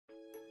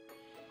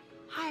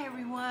Hi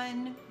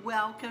everyone,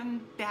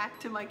 welcome back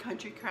to my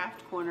Country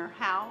Craft Corner.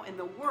 How in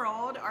the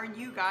world are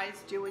you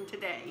guys doing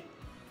today?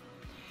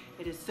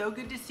 It is so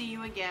good to see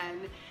you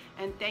again,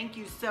 and thank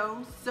you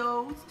so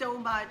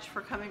much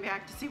for coming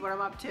back to see what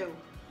I'm up to.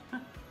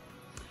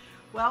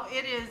 Well,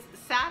 it is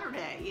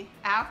Saturday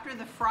after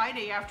the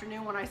Friday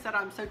afternoon when I said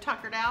I'm so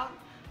tuckered out.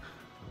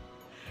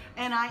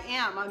 And I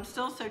am. I'm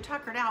still so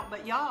tuckered out,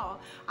 but y'all,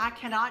 I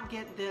cannot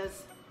get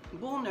this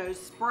Bullnose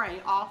spray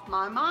off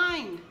my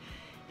mind.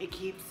 It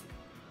keeps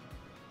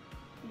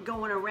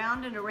going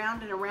around and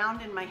around and around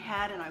in my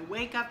head, and I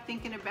wake up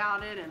thinking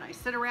about it, and I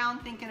sit around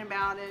thinking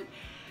about it,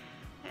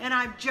 and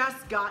I've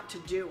just got to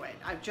do it.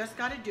 I've just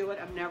got to do it.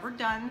 I've never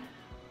done,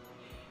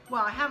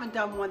 well, I haven't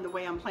done one the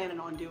way I'm planning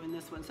on doing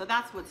this one, so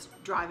that's what's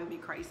driving me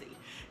crazy,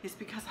 is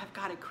because I've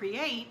got to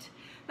create,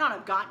 not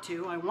I've got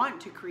to, I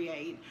want to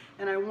create,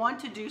 and I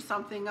want to do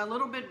something a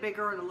little bit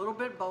bigger and a little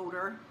bit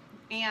bolder,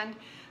 and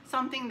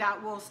something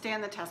that will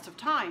stand the test of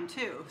time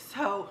too.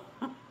 So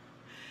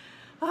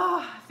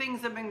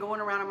things have been going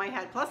around in my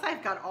head. Plus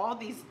I've got all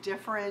these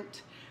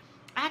different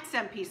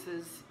accent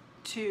pieces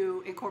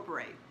to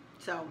incorporate.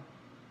 So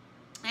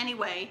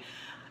anyway,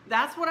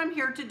 that's what I'm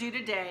here to do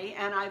today,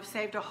 and I've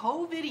saved a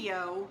whole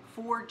video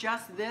for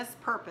just this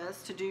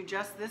purpose, to do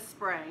just this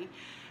spray,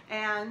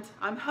 and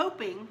I'm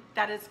hoping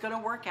that it's going to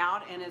work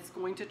out and it's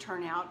going to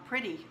turn out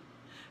pretty.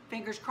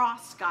 Fingers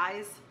crossed,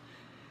 guys.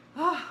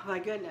 Oh my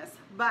goodness.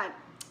 But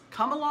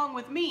come along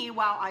with me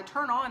while I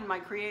turn on my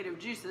creative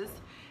juices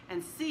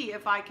and see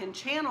if I can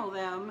channel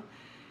them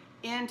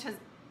into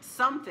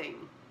something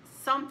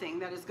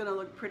that is going to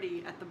look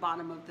pretty at the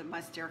bottom of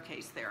my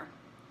staircase there.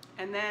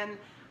 And then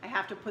I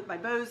have to put my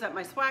bows at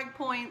my swag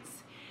points,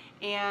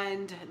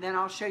 and then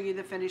I'll show you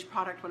the finished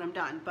product when I'm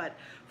done. But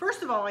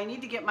first of all, I need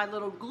to get my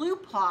little glue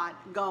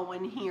plot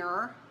going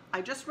here.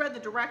 I just read the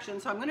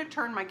directions, so I'm going to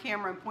turn my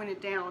camera and point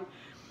it down,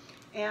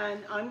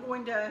 and I'm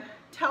going to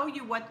tell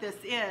you what this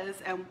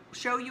is and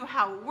show you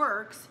how it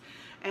works.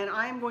 And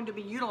I'm going to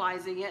be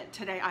utilizing it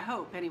today, I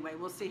hope. Anyway,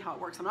 we'll see how it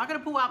works. I'm not going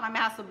to pull out my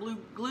massive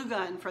glue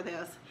gun for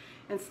this.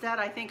 Instead,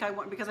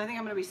 because I think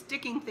I'm going to be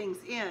sticking things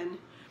in,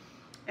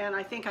 and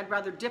I think I'd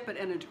rather dip it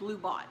in a glue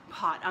pot.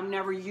 I've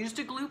never used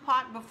a glue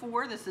pot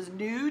before. This is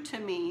new to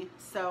me,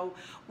 so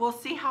we'll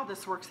see how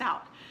this works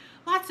out.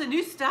 Lots of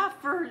new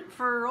stuff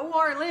for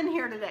O.R. Lynn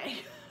here today.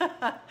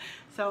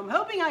 So I'm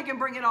hoping I can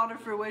bring it all to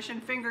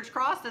fruition. Fingers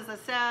crossed, as I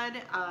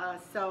said.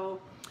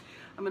 So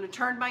I'm going to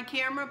turn my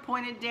camera,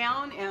 point it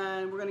down,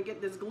 and we're going to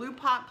get this glue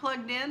pot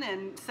plugged in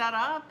and set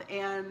up,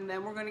 and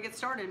then we're going to get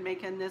started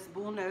making this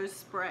Bullnose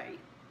spray.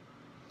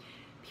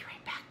 Be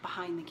right back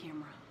behind the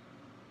camera.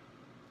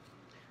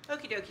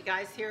 Okie dokie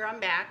guys, here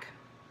I'm back.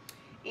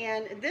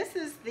 And this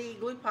is the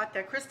glue pot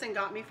that Kristen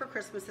got me for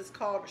Christmas. It's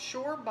called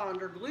Shore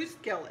Bonder Glue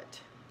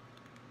Skillet.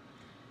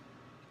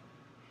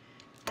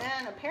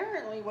 And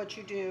apparently what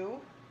you do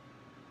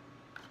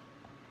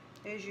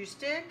is you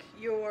stick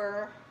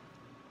your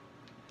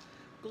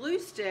glue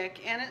stick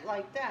in it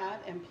like that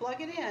and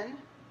plug it in.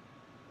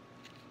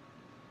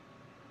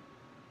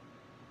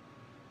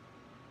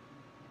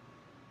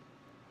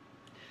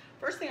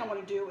 First thing I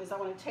want to do is I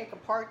want to take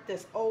apart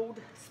this old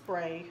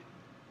spray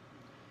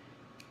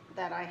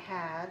that I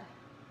had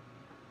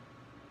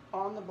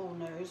on the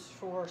Bullnose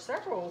for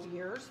several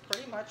years,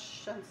 pretty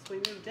much since we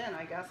moved in,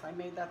 I guess. I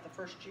made that the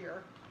first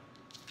year.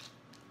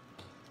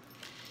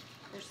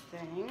 First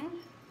thing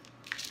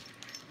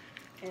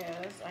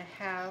is I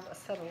have a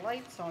set of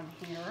lights on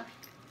here,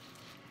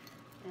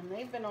 and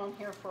they've been on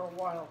here for a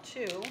while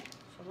too,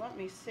 so let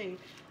me see.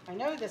 I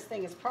know this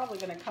thing is probably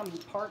going to come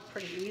apart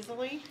pretty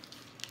easily,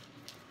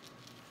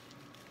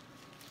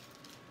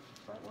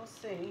 but we'll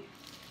see.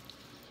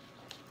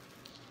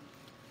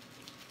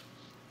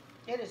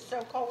 It is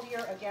so cold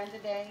here again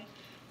today,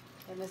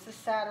 and this is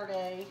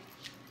Saturday.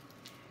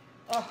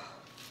 Oh,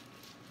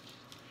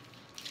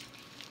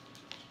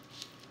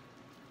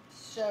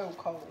 so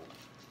cold.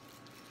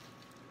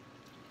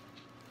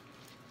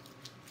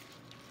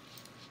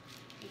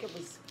 I think it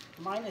was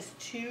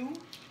 -2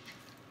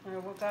 when I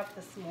woke up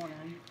this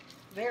morning.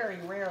 Very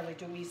rarely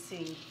do we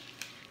see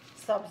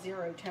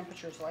sub-zero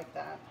temperatures like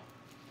that.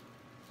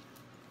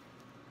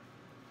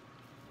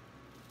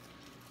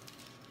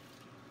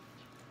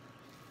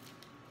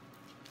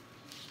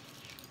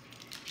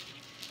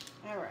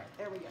 All right,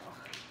 there we go.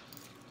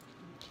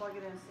 Plug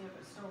it in, see if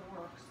it still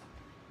works.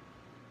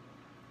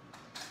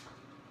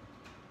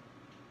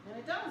 And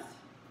it does.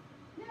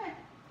 Yay.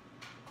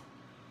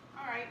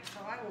 All right, so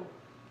I will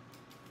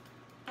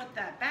put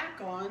that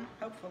back on,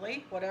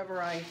 hopefully,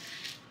 whatever I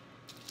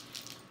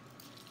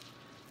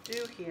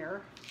do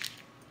here.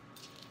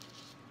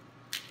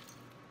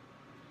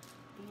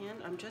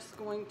 And I'm just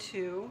going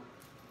to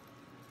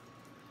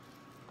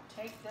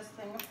take this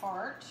thing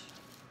apart.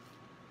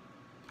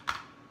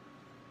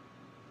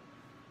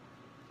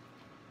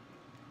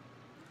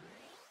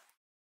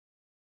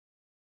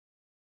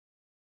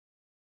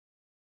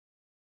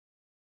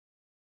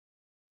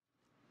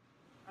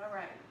 All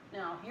right,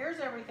 now here's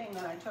everything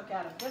that I took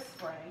out of this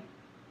spray.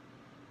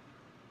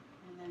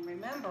 And then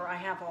remember, I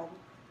have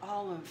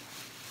all of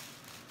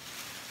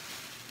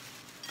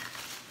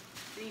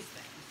these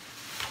things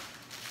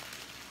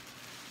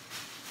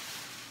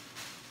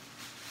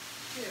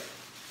too.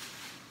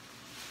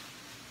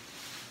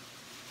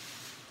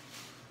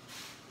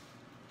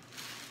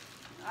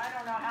 I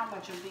don't know how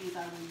much of these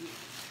I will use.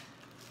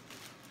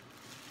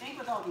 I think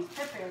with all these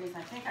pip berries,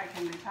 I think I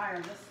can retire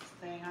this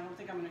thing. I don't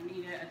think I'm going to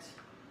need it.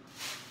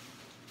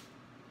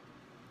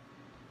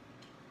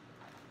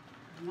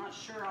 I'm not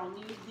sure I'll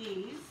need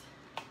these.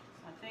 So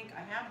I think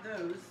I have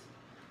those.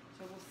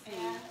 So we'll see.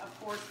 And of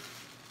course,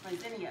 my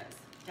zinnias,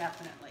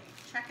 definitely.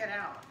 Check it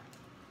out.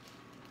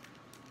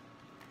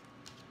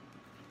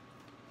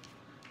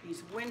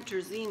 These winter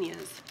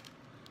zinnias.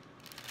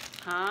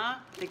 Huh?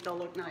 I think they'll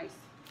look nice.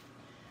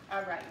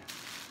 All right.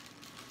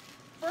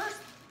 First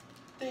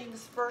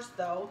things first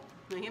though,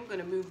 I am going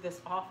to move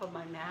this off of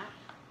my mat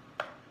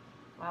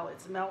while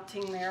it's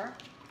melting there.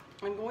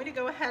 I'm going to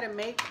go ahead and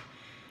make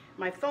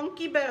my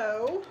funky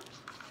bow.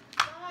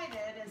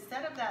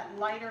 Instead of that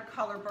lighter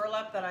color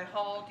burlap that I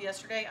hauled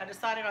yesterday, I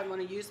decided I'm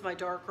going to use my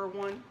darker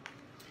one.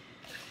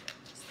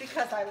 Just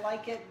because I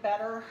like it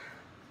better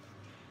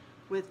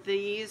with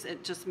these.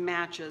 It just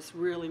matches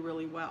really,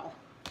 really well.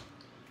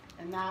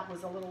 And that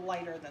was a little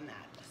lighter than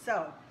that.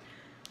 So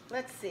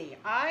let's see.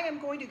 I am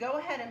going to go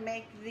ahead and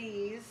make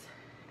these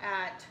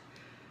at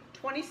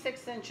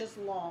 26 inches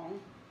long.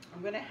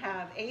 I'm going to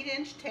have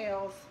 8-inch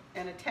tails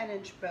and a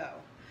 10-inch bow,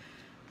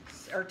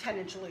 or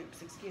 10-inch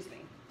loops, excuse me.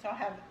 So I'll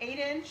have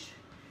 8-inch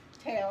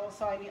tails,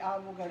 so I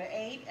will go to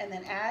 8 and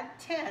then add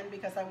 10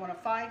 because I want a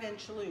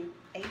 5-inch loop,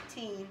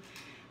 18,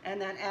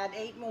 and then add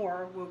 8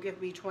 more will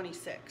give me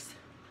 26.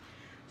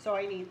 So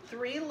I need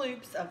 3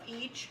 loops of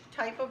each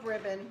type of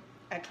ribbon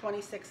at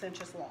 26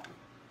 inches long.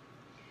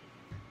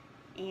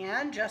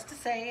 And just to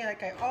say,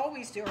 like I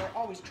always do, or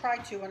always try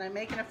to when I'm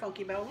making a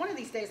funky bow, one of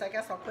these days I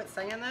guess I'll quit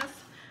saying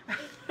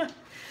this,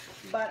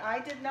 but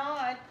I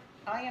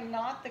am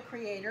not the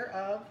creator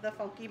of the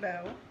funky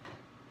bow.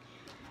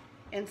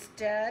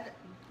 Instead,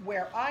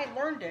 where I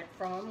learned it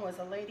from was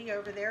a lady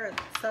over there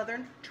at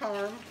Southern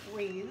Charm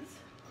Wreaths.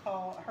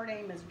 Her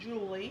name is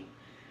Julie,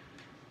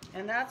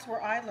 and that's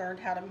where I learned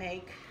how to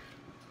make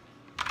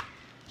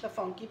the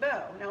funky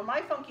bow. Now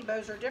my funky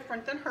bows are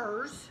different than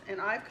hers,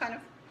 and I've kind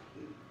of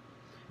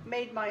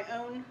made my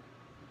own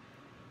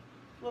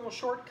little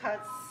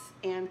shortcuts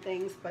and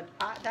things, but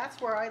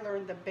that's where I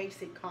learned the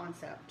basic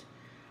concept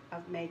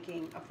of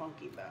making a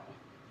funky bow.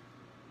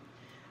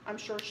 I'm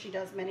sure she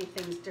does many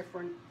things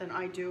different than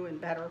I do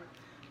and better,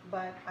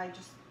 but I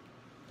just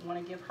want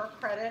to give her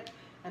credit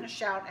and a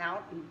shout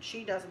out. And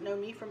she doesn't know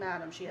me from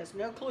Adam. She has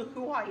no clue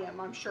who I am,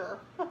 I'm sure.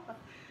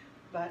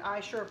 But I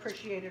sure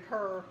appreciated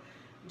her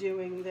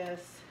doing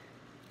this,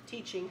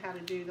 teaching how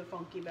to do the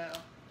funky bow.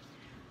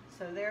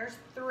 So there's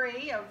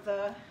 3 of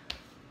the,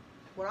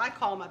 what I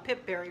call my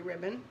pip berry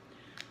ribbon.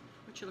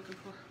 What you looking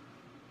for?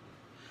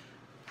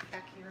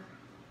 Back here.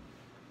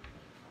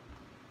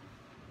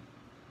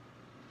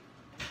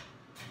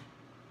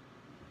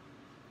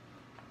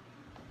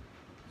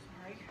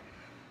 Sorry.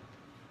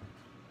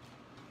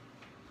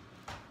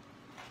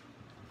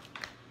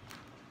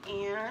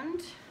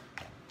 And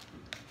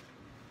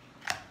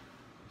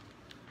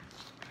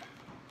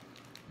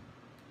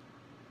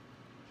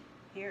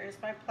here is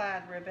my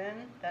plaid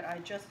ribbon that I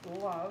just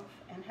love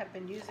and have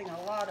been using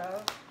a lot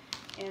of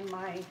in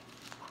my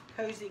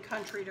cozy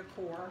country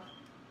decor.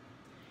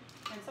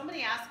 And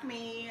somebody asked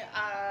me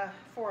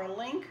for a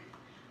link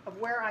of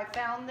where I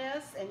found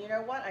this, and you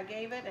know what? I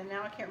gave it, and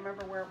now I can't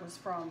remember where it was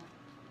from.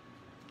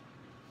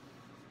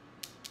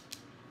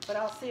 But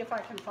I'll see if I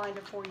can find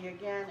it for you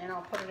again, and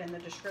I'll put it in the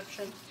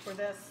description for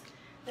this.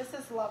 This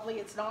is lovely.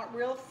 It's not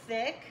real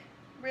thick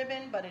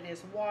ribbon, but it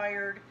is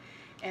wired,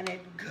 and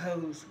it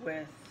goes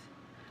with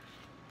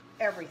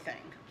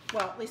everything.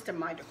 Well, at least in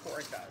my decor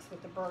it does,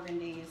 with the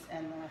burgundies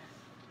and the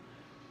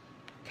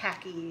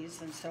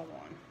khakis and so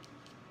on.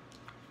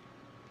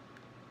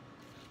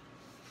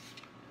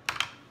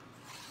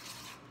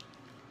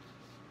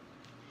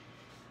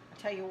 I'll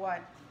tell you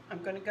what,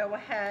 I'm going to go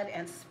ahead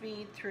and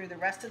speed through the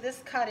rest of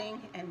this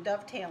cutting and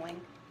dovetailing.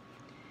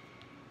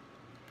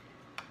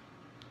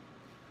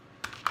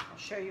 I'll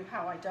show you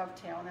how I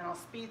dovetail, and then I'll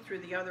speed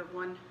through the other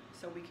one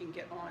so we can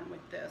get on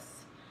with this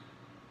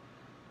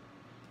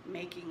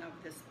making of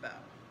this bow.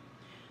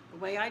 The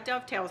way I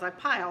dovetail is I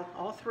pile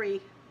all 3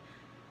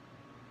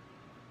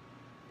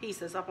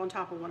 pieces up on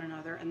top of one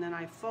another, and then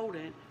I fold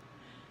it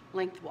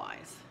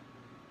lengthwise.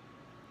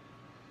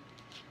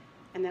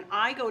 And then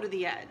I go to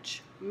the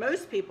edge.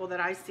 Most people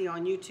that I see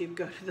on YouTube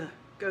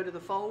go to the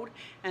fold,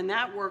 and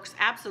that works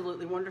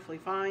absolutely wonderfully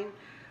fine.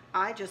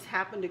 I just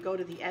happen to go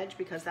to the edge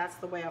because that's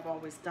the way I've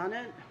always done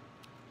it.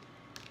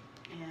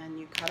 And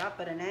you cut up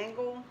at an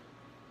angle,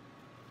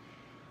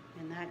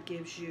 and that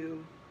gives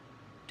you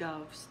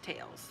dove's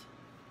tails.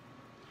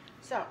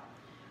 So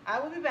I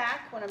will be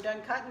back when I'm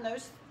done cutting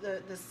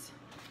this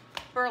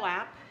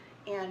burlap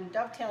and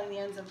dovetailing the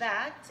ends of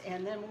that,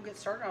 and then we'll get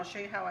started. I'll show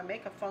you how I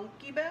make a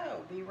funky bow.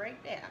 Be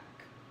right back.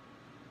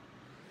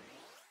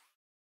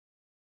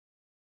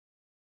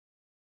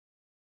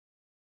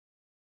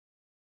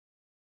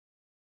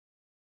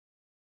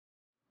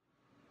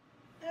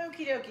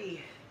 Okie dokie,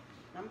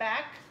 I'm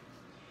back,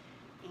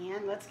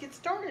 and let's get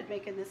started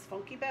making this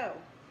funky bow.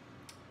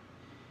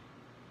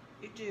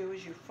 What you do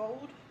is you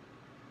fold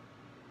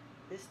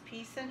this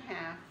piece in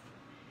half,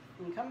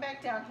 and you come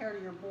back down here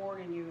to your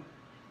board and you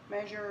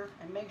measure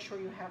and make sure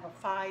you have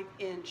a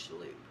 5-inch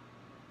loop.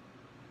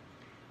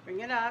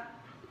 Bring it up,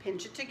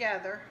 pinch it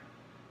together,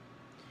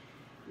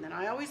 and then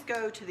I always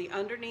go to the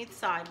underneath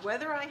side,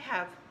 whether I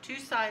have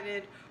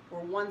two-sided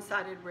or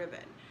one-sided ribbon.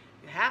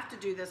 You have to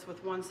do this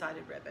with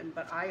one-sided ribbon,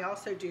 but I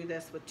also do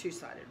this with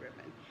two-sided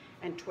ribbon,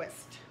 and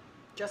twist,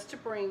 just to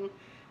bring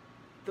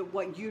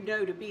what you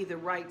know to be the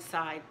right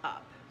side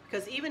up.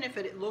 Because even if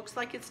it looks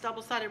like it's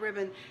double-sided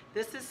ribbon,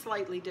 this is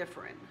slightly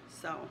different.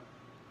 So,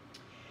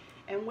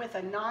 and with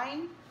a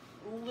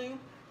 9-loop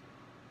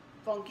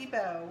funky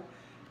bow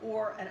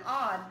or an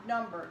odd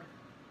numbered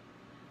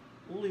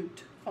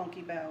looped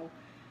funky bow,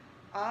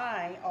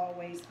 I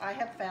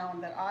have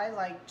found that I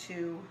like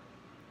to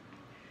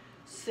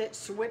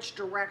switch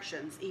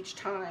directions each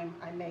time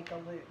I make a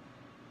loop.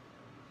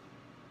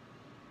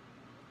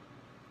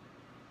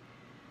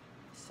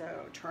 So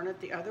turn it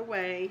the other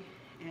way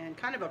and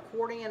kind of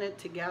accordion it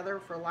together,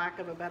 for lack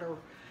of a better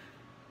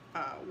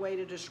way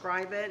to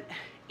describe it.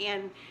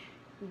 And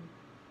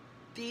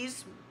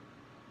these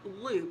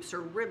loops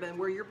or ribbon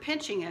where you're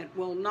pinching it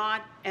will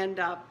not end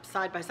up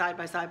side by side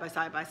by side by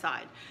side by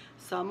side.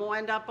 Some will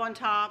end up on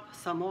top,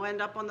 some will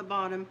end up on the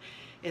bottom.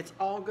 It's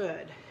all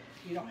good.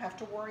 You don't have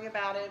to worry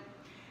about it.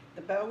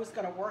 The bow is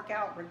going to work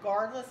out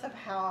regardless of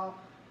how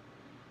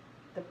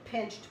the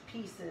pinched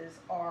pieces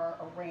are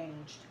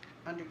arranged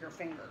under your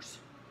fingers.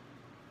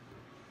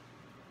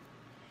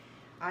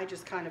 I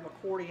just kind of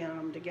accordion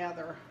them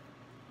together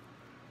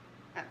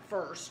at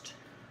first.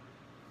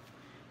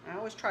 I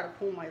always try to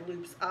pull my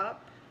loops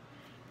up,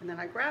 and then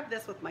I grab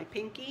this with my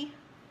pinky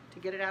to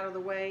get it out of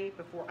the way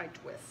before I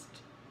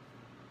twist.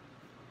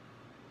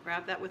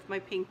 Grab that with my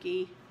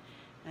pinky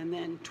and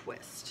then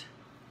twist.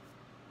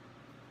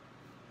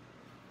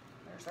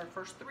 There's our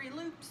first 3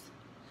 loops,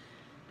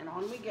 and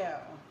on we go.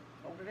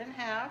 Fold it in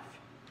half,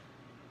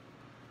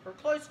 or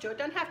close to it.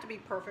 Doesn't have to be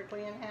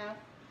perfectly in half,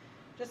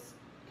 just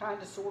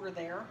kind of sort of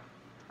there.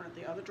 Turn it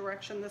the other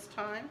direction this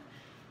time,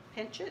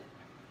 pinch it,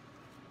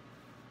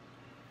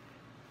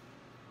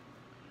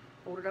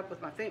 hold it up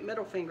with my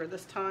middle finger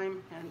this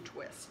time, and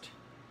twist.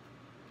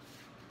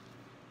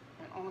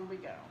 And on we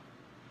go.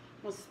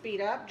 We'll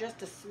speed up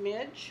just a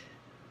smidge.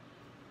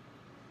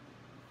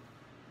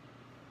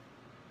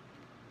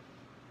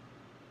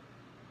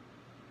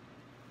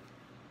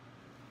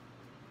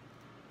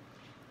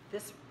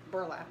 This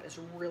burlap is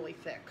really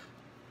thick,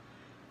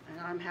 and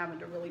I'm having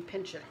to really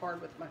pinch it hard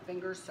with my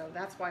fingers, so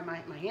that's why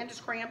my hand is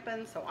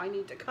cramping, so I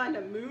need to kind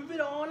of move it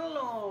on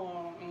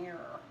along here.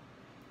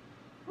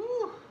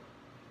 Whew.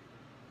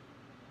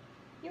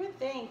 You would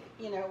think,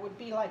 you know, it would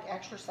be like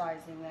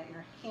exercising, that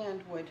your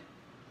hand would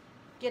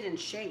get in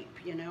shape,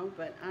 you know,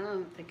 but I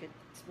don't think it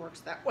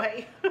works that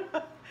way,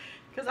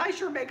 because I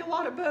sure make a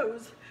lot of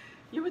bows.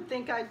 You would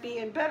think I'd be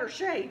in better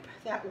shape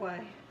that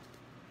way.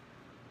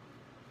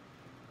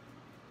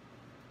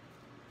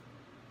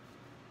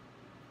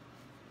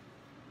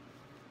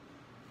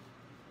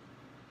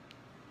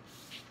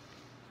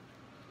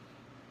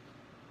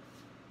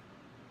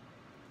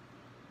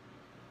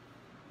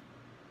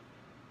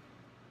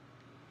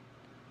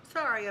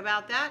 Sorry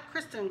about that.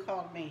 Kristen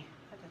called me.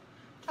 I had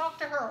to talk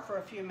to her for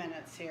a few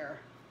minutes here.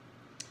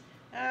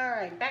 All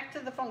right, back to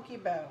the funky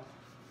bow.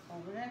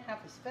 Well, we're gonna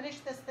have to finish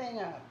this thing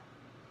up.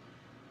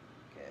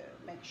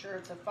 Good. Make sure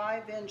it's a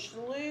 5-inch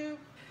loop.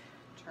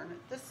 Turn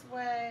it this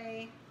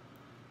way.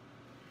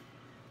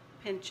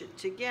 Pinch it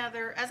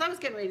together. As I was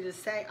getting ready to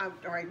say,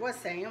 or I was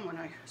saying when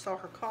I saw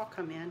her call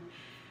come in,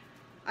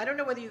 I don't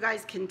know whether you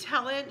guys can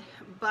tell it,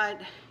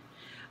 but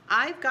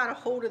I've got a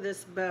hold of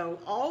this bow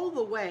all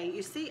the way.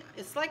 You see,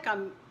 it's like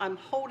I'm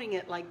holding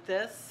it like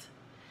this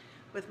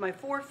with my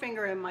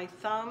forefinger and my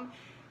thumb,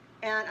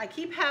 and I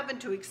keep having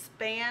to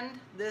expand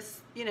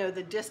this, you know,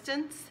 the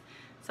distance.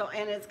 So,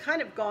 and it's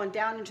kind of gone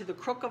down into the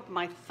crook of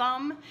my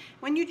thumb.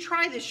 When you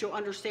try this, you'll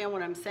understand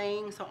what I'm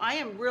saying. So I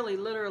am really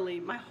literally,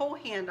 my whole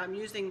hand, I'm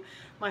using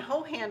my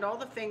whole hand, all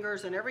the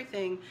fingers and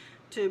everything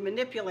to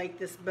manipulate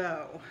this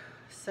bow.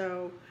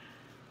 So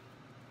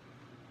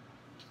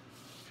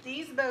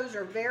these bows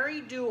are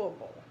very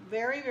doable,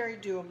 very, very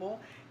doable.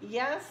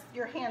 Yes,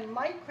 your hand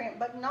might cramp,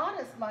 but not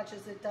as much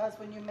as it does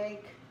when you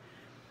make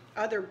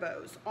other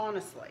bows,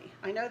 honestly.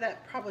 I know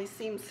that probably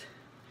seems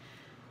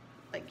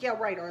like, yeah,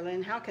 right,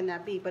 Arlene, how can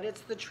that be? But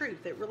it's the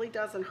truth. It really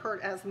doesn't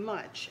hurt as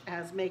much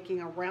as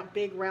making a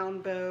big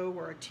round bow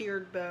or a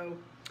tiered bow.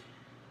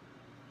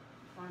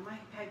 On my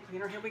pipe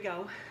cleaner, here we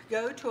go.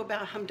 Go to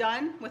about, I'm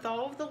done with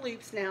all of the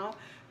loops now.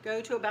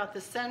 Go to about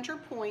the center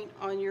point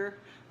on your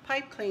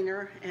pipe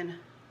cleaner and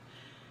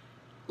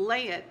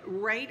lay it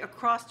right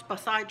across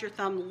beside your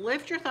thumb.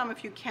 Lift your thumb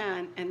if you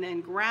can, and then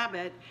grab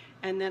it,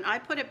 and then I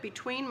put it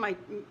between my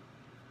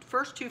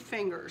first 2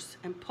 fingers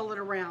and pull it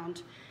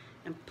around,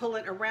 and pull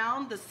it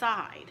around the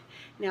side.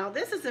 Now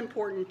this is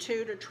important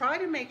too, to try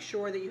to make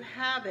sure that you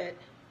have it,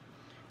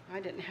 I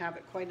didn't have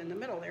it quite in the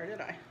middle there,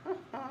 did I?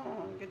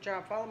 Good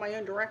job, follow my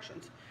own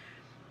directions.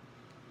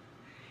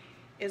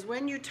 Is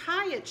when you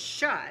tie it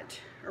shut,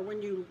 or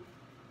when you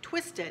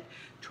twist it,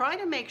 try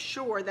to make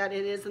sure that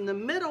it is in the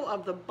middle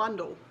of the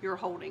bundle you're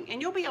holding.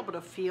 And you'll be able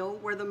to feel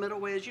where the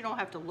middle is. You don't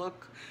have to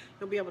look.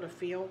 You'll be able to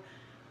feel.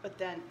 But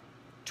then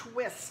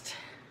twist.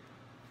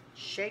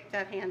 Shake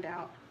that hand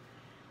out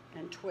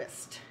and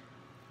twist.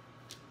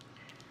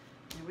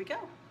 There we go.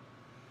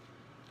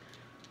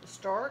 The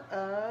start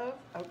of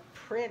a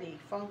pretty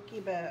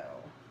funky bow.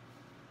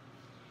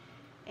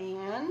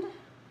 And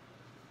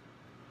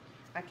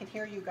I can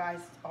hear you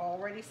guys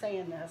already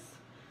saying this.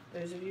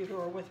 Those of you who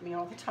are with me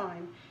all the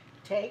time,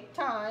 take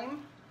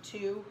time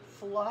to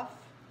fluff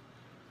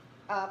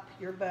up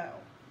your bow.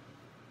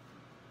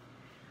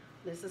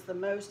 This is the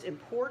most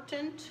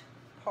important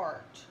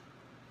part.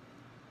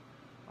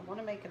 I want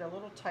to make it a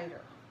little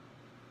tighter.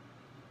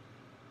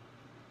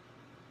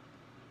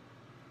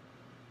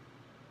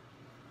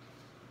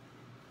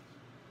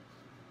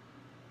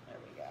 There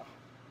we go.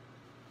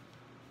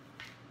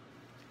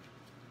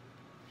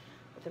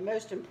 But the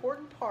most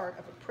important part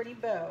of a pretty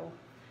bow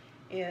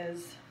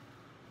is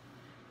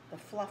the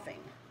fluffing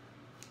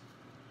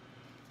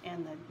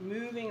and the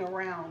moving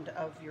around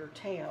of your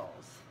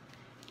tails.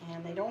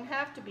 And they don't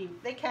have to be,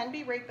 they can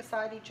be right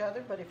beside each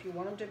other, but if you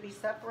want them to be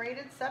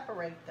separated,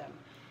 separate them.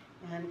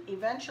 And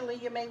eventually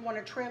you may want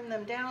to trim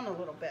them down a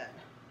little bit,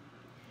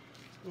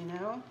 you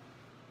know?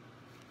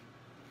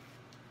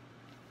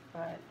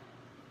 But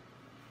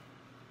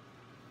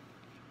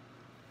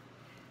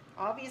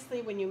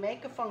obviously when you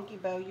make a funky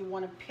bow, you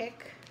want to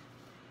pick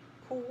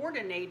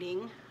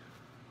coordinating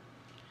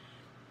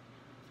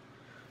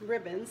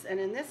ribbons, and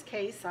in this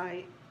case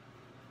I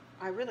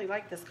really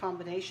like this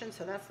combination,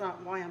 so that's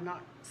not why I'm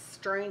not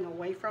straying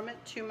away from it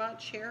too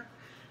much here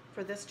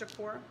for this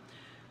decor.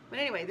 But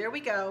anyway, there we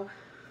go,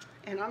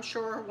 and I'm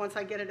sure once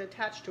I get it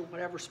attached to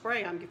whatever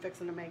spray I'm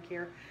fixing to make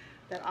here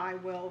that I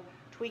will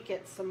tweak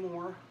it some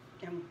more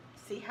and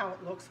see how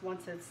it looks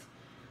once it's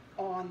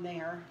on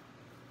there.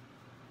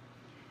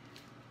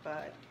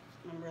 But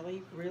I'm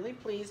really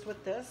pleased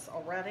with this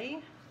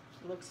already.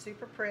 It looks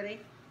super pretty.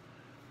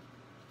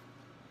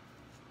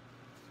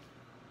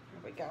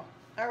 There we go.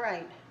 All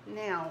right,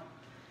 now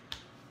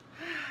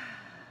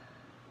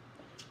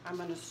I'm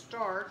going to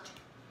start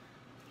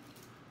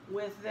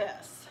with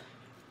this.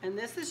 And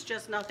this is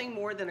just nothing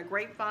more than a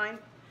grapevine.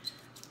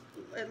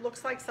 It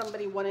looks like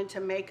somebody wanted to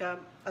make a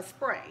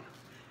spray.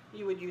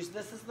 You would use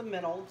this as the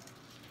middle,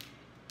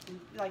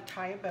 like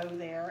tie a bow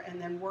there,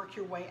 and then work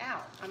your way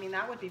out. I mean,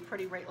 that would be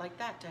pretty right like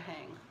that to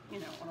hang, you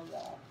know, on a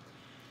wall.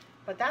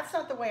 But that's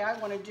not the way I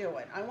want to do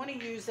it. I want to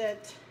use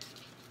it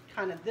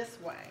kind of this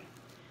way.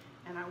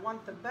 And I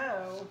want the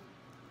bow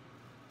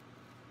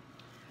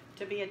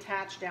to be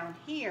attached down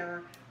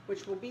here,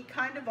 which will be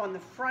kind of on the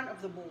front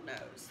of the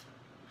bullnose.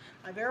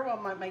 I very well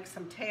might make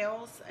some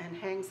tails and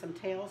hang some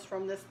tails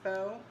from this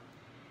bow.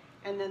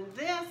 And then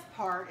this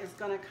part is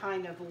going to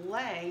kind of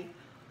lay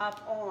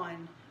up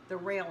on the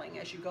railing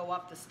as you go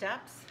up the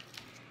steps.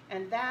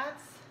 And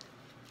that's,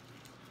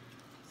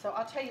 so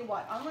I'll tell you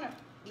what, I'm going to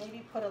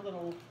maybe put a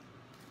little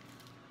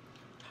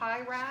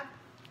tie wrap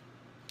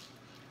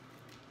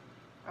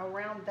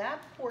around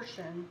that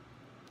portion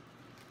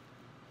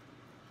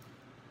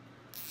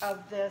of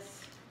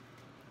this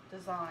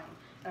design.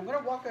 I'm going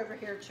to walk over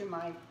here to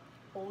my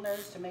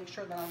bullnose to make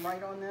sure that I'm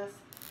right on this,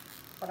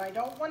 but I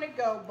don't want to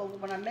go,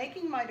 when I'm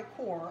making my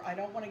decor, I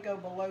don't want to go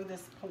below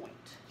this point.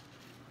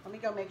 Let me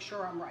go make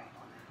sure I'm right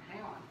on that.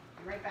 Hang on,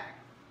 I'll be right back.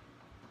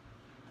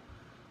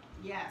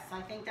 Yes,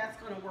 I think that's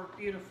going to work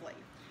beautifully.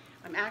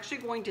 I'm actually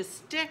going to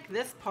stick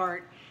this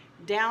part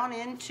down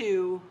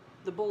into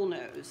the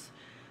bullnose.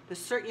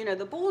 You know,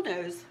 the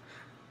bullnose,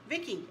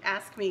 Vicki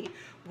asked me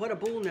what a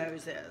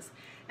bullnose is.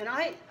 And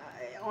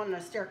on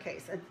a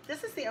staircase, and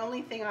this is the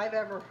only thing I've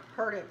ever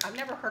heard it, I've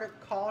never heard it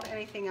called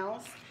anything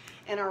else.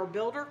 And our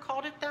builder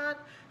called it that.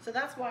 So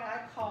that's why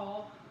I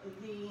call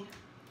the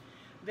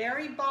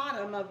very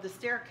bottom of the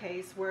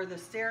staircase where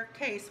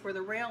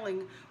the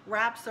railing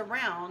wraps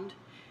around,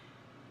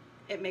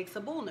 it makes a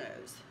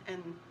bullnose.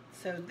 And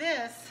so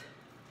this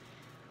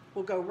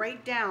will go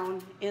right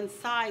down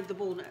inside the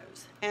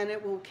bullnose, and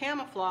it will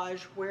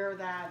camouflage where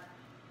that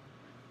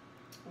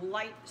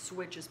light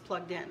switch is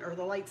plugged in, or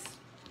the light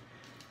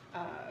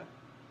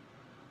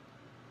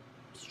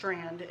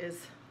strand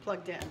is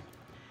plugged in.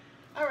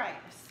 All right,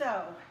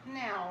 so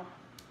now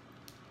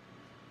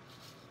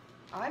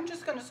I'm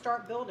just going to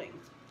start building.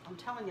 I'm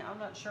telling you, I'm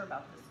not sure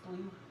about this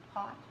glue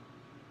pot.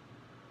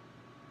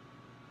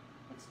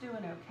 It's doing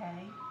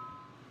okay,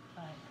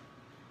 but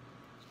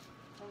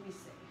let me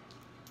see.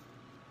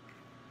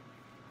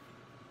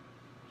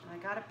 I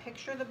got to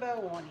picture the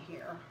bow on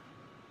here.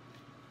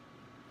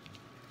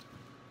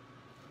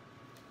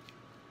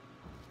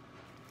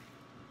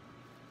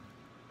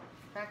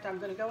 In fact, I'm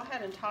going to go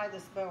ahead and tie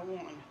this bow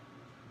on.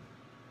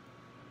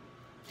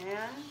 And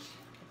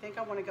I think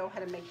I want to go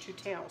ahead and make two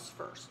tails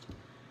first.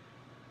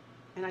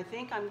 And I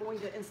think I'm going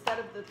to, instead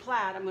of the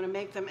plaid, I'm going to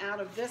make them out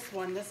of this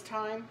one this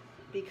time,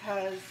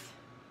 because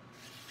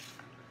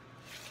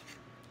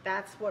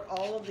That's what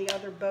all of the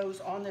other bows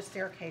on the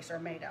staircase are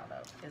made out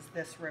of, is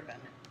this ribbon.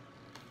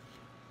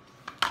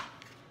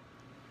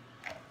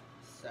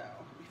 So,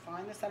 let me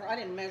find the center. I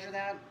didn't measure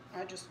that.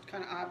 I just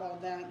kind of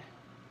eyeballed that.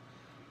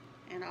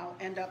 And I'll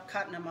end up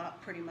cutting them up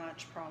pretty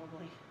much, probably.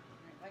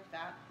 Right, like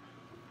that.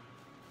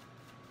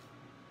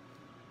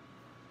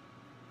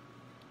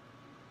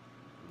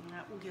 And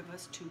that will give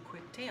us 2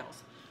 quick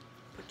tails.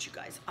 Put you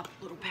guys up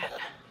a little bit.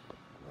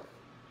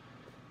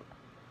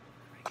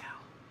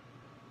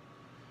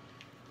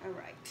 All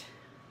right,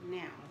 now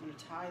I'm going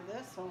to tie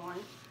this on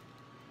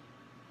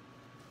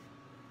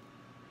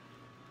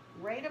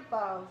right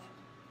above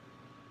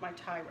my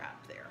tie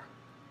wrap there.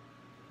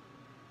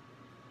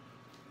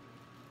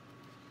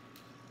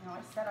 Now I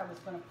said I was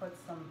going to put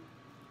some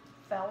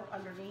felt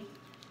underneath,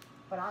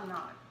 but I'm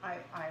not. I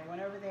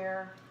went over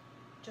there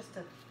just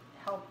to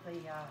help the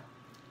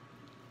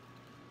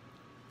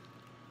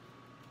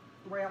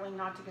railing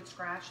not to get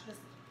scratched. This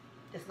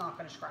is not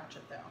going to scratch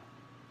it though.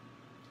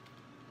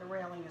 The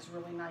railing is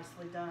really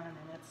nicely done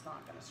and it's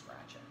not going to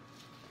scratch it.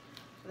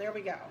 So there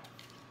we go.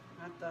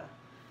 Got the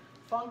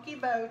funky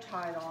bow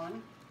tied on.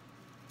 And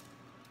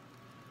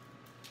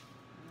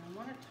I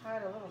want to tie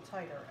it a little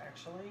tighter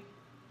actually.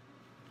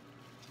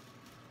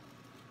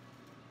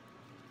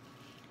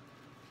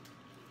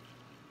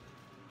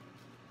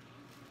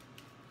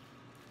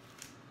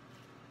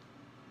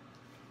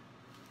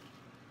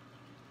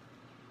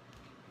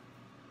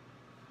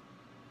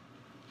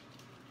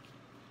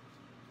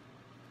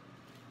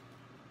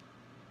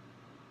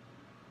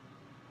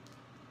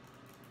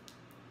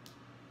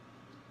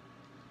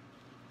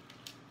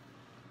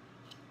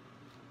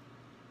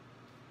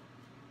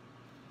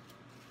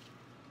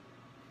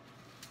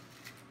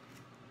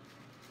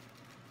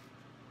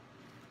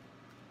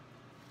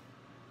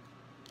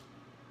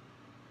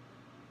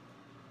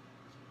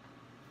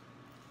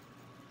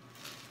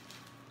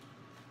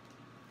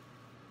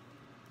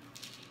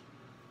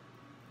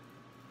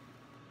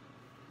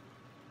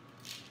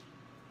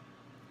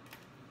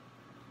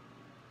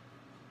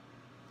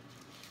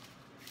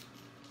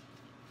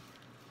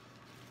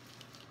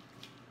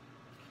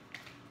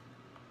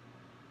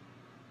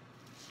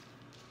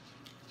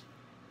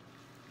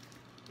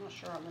 I'm not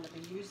sure I'm going to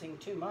be using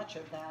too much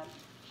of that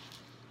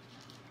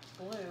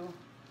glue.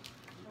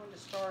 I'm going to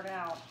start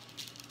out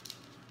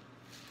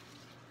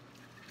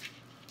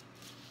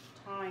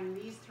tying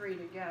these 3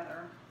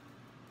 together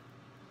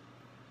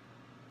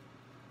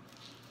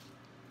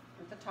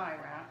with the tie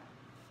wrap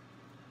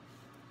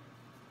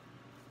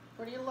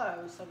pretty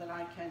low so that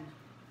I can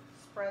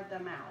spread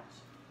them out.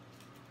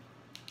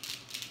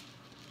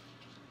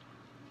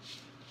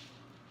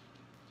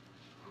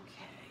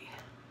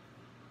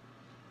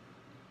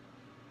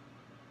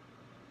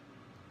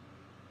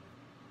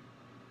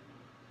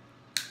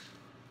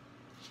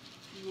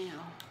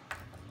 Now,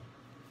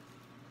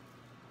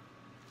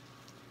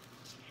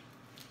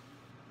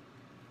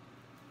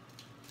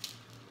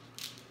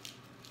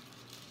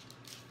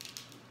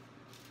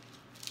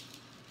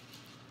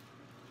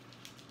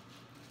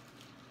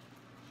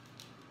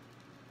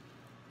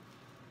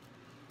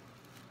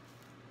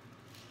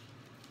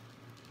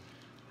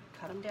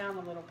 cut them down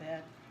a little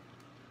bit.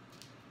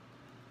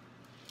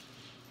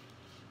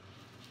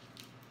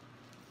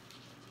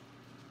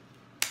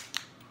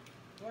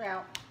 We're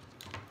out.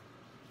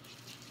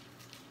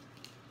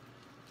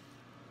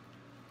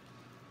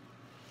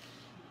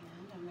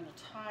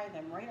 Tie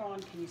them right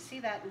on. Can you see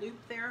that loop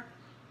there?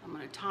 I'm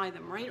going to tie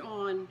them right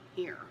on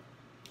here.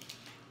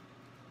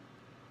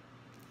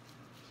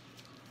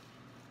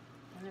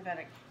 And I've got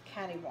a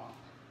cattywomp.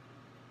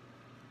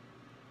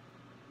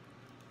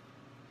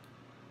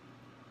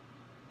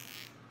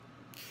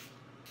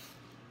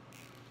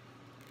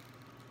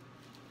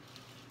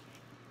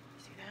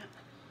 See that?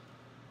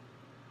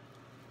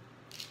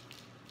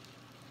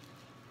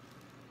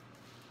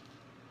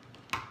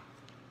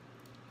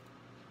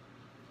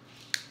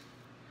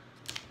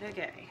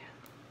 Okay.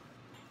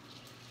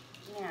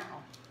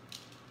 Now,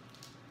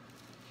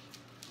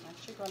 I'm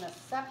actually going to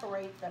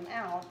separate them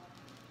out,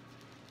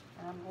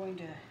 and I'm going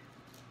to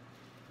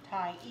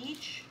tie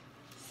each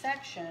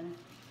section,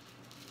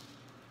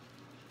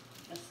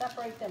 and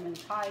separate them and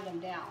tie them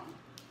down.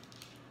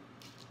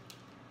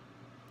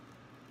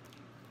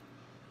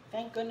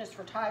 Thank goodness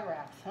for tie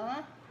wraps,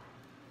 huh?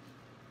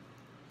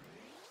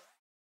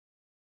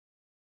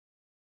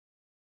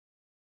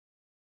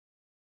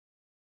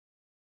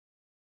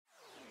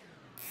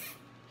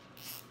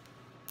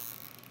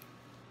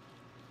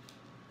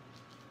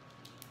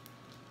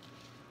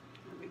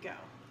 Go.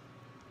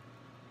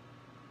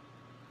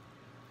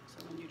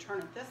 So when you turn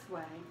it this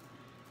way,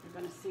 you're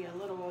going to see a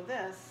little of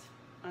this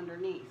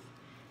underneath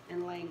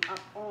and laying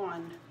up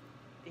on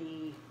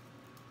the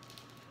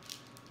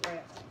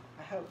rail.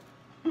 I hope.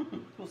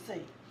 We'll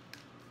see.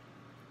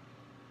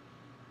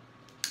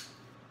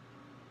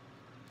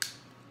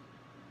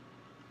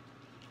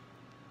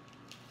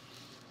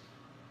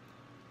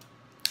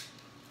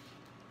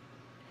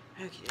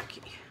 Okie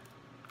dokie.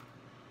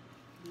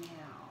 Now,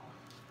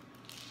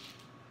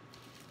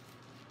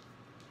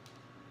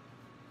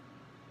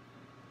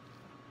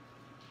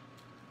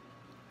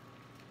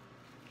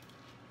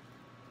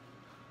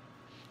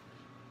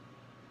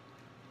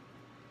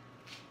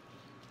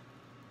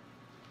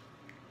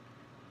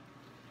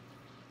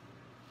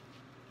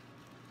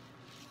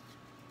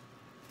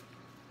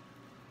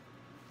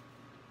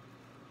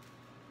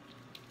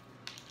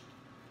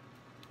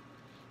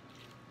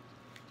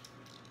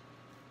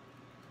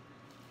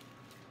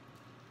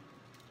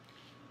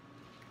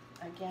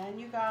 Again,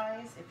 you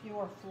guys, if you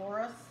are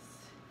florists,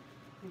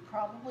 you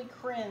probably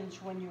cringe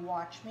when you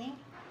watch me,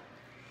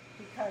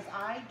 because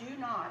I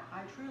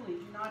truly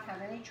do not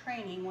have any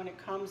training when it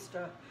comes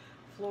to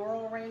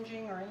floral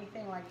arranging or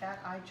anything like that.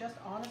 I just,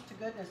 honest to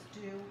goodness,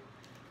 do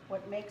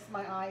what makes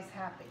my eyes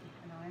happy.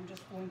 And I'm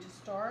just going to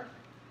start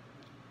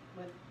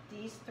with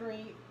these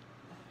three.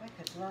 If I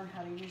could learn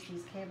how to use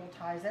these cable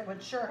ties, that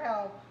would sure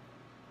help.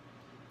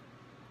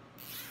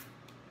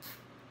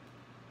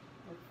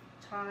 With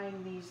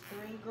tying these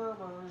three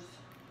Gerbers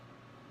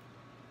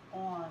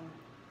on.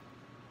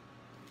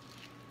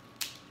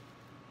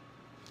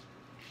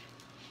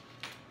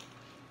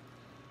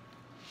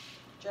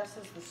 Just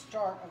as the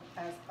start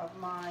of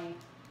my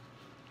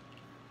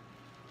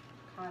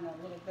kind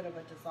of little bit of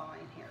a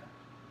design here.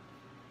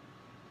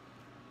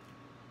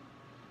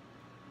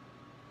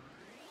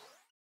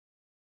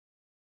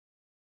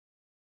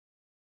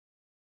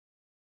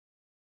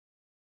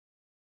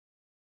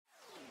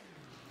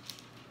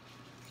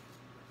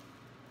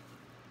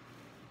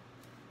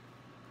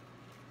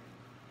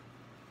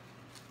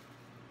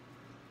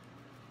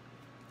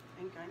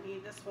 I think I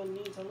need, this one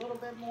needs a little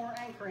bit more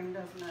anchoring,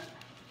 doesn't it?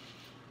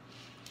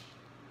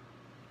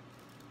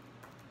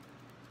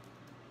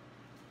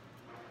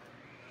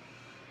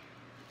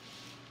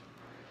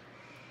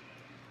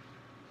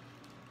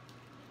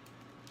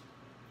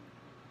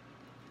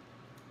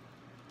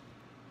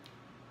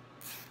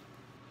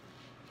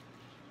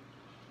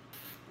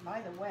 By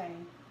the way,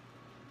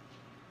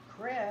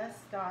 Chris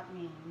got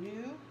me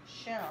new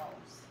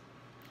shelves.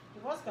 He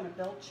was going to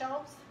build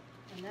shelves,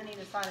 and then he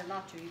decided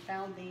not to. He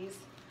found these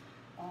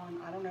on,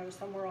 I don't know,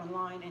 somewhere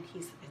online, and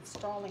he's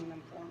installing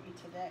them for me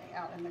today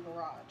out in the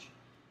garage.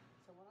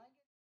 So when I get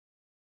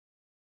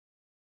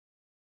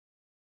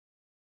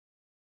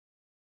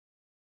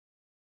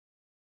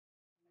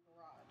in the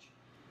garage.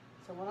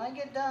 So when I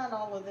get done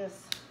all of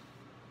this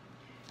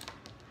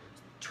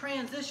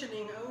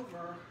transitioning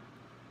over,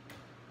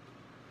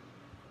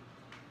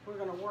 we're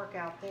going to work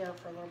out there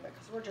for a little bit,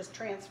 because we're just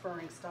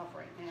transferring stuff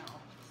right now.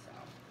 So,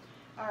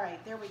 all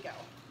right, there we go.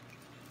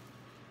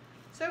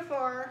 So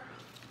far,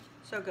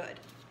 so good.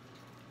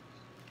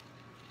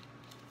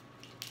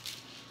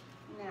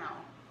 Now,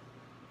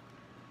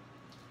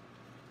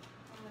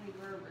 how many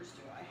Gerbers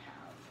do I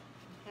have?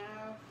 I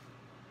have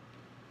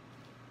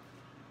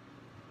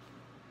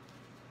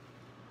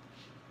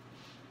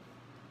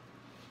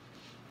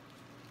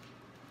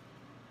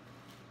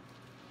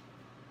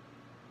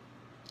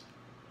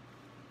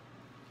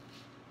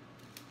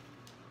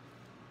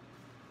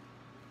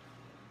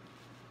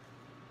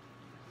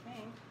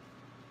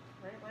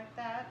right like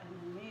that,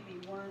 and then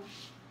maybe one,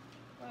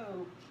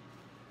 whoa,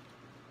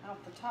 out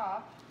the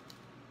top,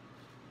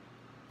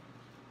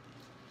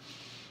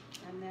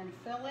 and then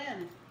fill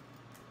in.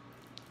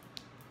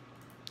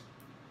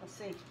 Let's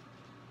see.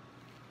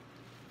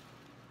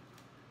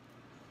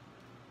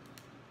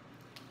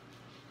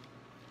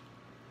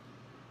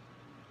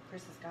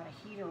 Chris has got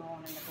a heater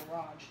on in the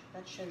garage.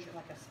 That shows you,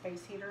 like a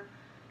space heater.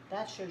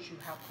 That shows you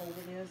how cold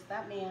it is.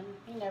 That man,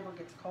 he never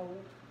gets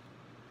cold,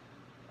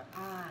 but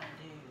I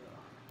do.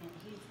 And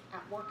he's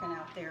out working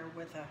out there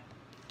with a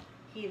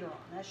heater on.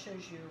 That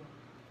shows you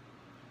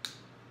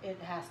it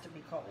has to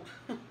be cold.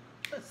 Look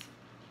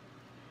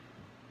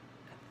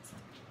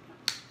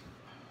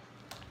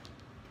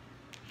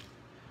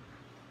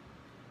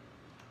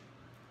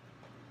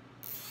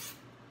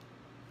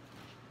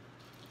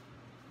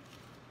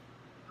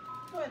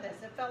at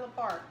this, it fell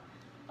apart.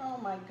 Oh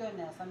my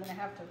goodness, I'm gonna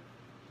have to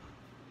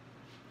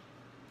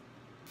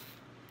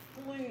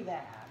glue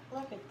that.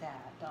 Look at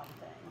that dumb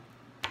thing.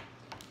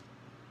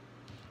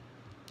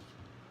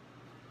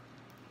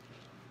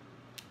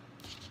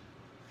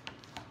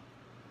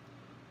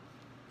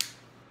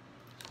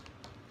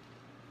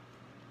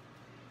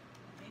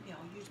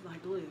 I'll use my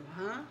glue,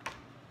 huh?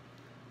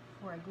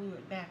 Before I glue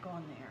it back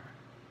on there.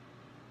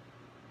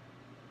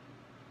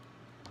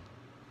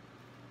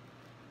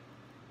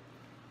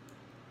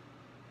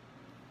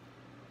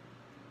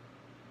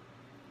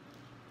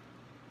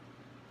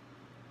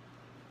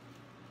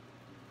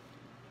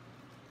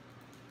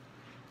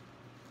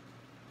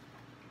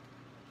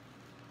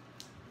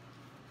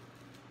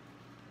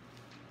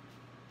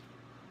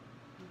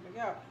 Here we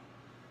go.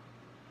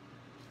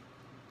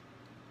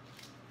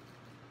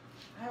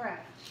 All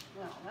right,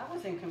 well, that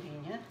was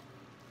inconvenient.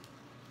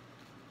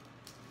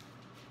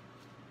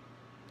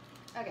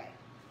 Okay.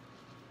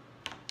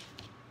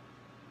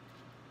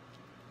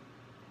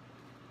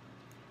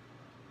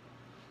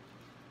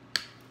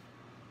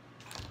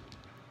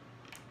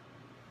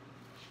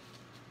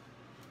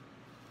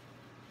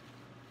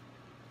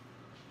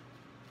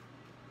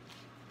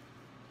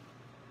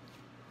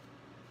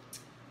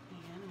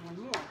 And one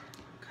more.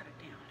 I'll cut it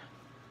down.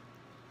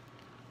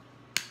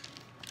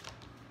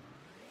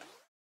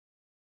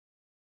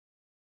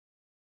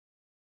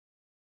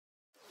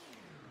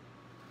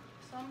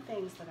 Some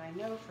things that I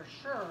know for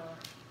sure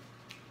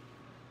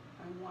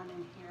I want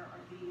in here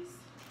are these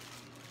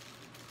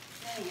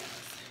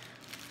layers.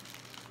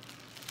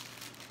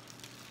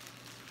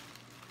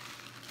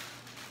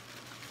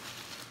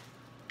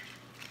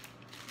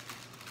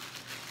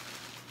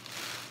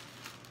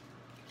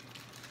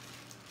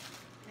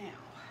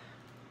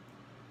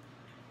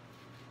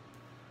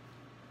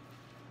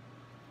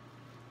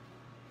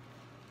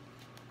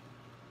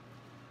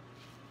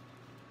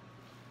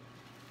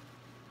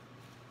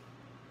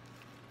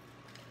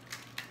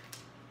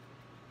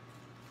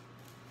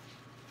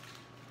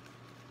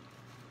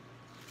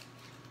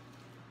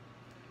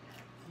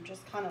 I'm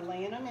just kind of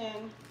laying them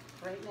in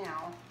right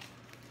now,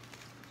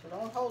 so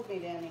don't hold me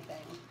to anything.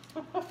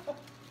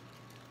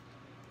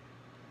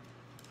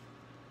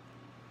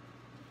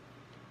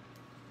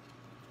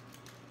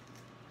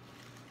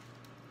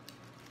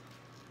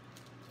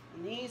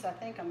 And these I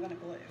think I'm going to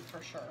glue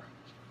for sure.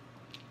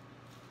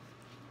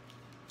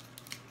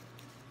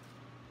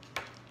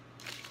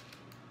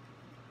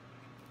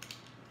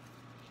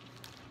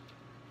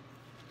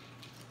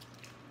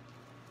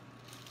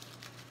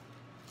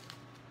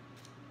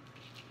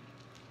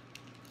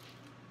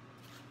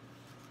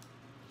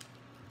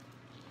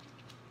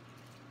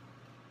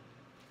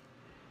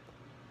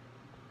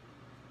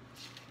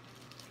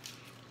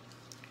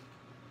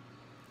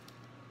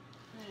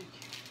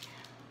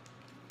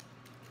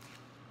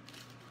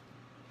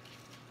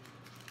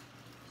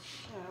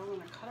 So I'm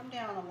going to cut them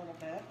down a little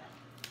bit.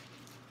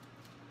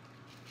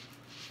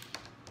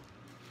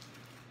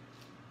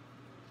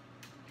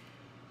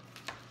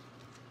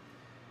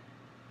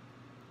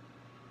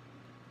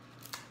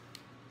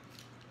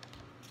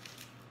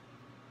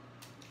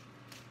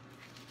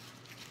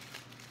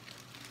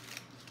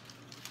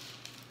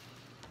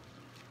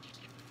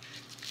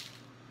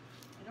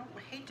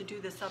 I hate to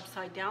do this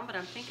upside down, but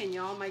I'm thinking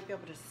y'all might be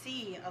able to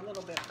see a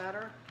little bit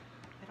better.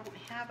 I don't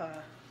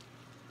have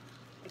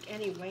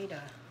any way to.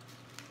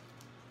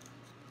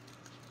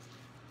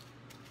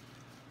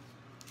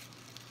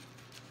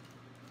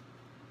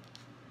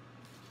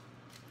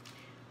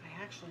 I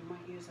actually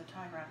might use a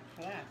tie wrap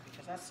for that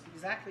because that's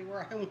exactly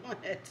where I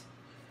want it.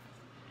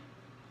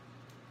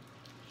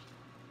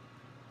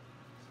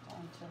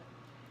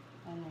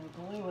 And then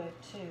glue it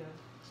too.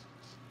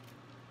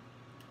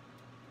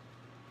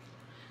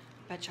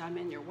 Bet you I'm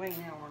in your way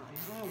now, aren't I?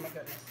 Oh my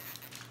goodness.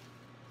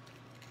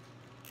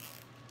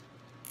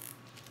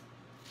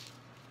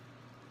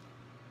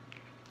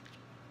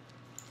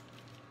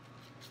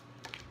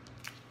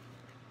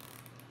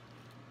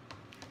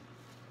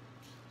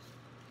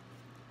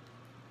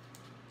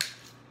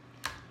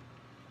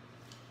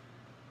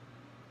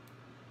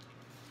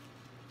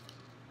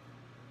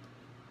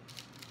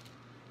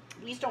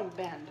 These don't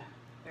bend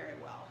very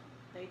well.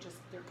 They're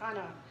kind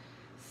of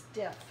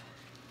stiff.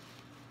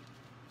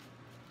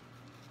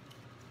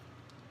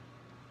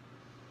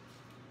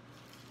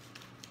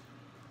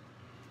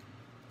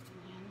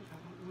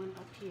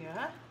 Up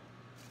here.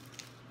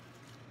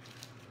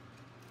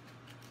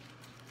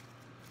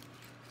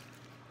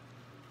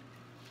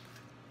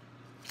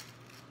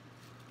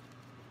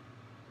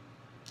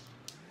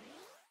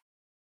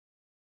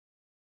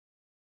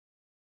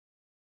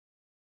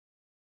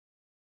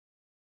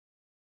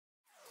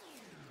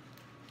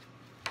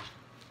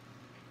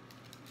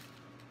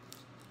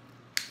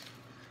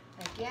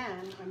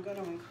 Again, I'm going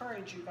to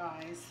encourage you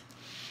guys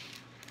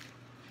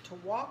to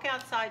walk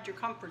outside your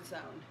comfort zone,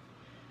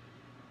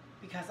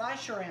 because I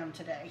sure am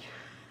today.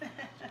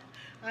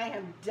 I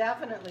am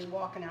definitely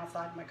walking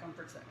outside my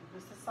comfort zone.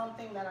 This is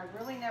something that I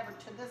really never,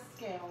 to this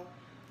scale,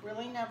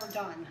 really never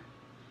done.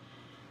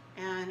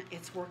 And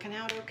it's working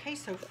out okay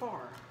so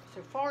far.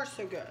 So far,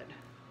 so good.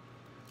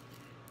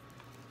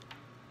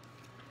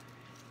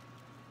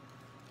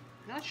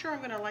 Not sure I'm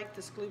going to like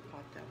this glue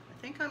pot though. I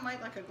think I might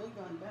like a glue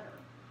gun better.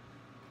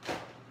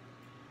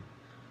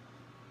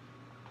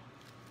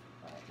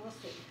 But we'll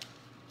see.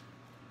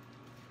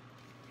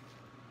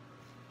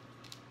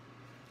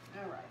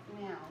 All right,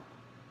 now,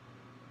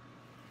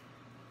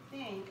 I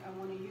think I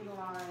want to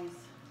utilize,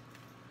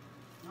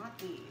 not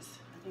these.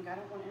 I think I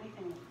don't want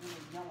anything with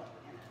really yellow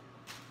in it.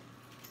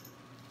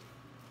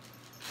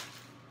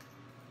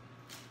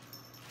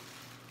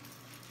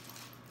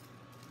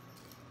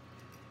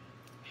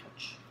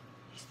 Ouch,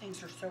 these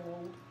things are so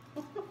old.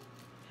 And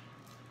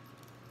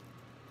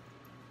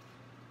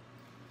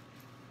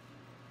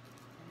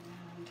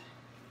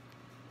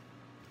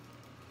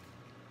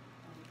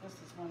this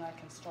is when I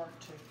can start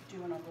to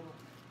doing a little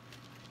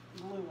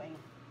gluing.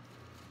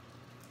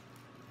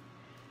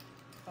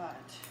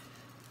 But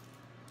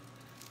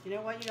you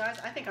know what, you guys?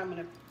 I think I'm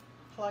going to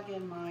plug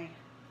in my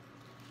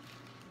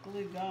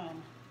glue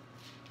gun.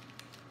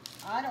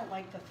 I don't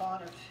like the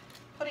thought of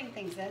putting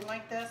things in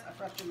like this. I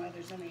forgot to remind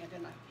there's any,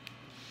 didn't I?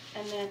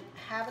 And then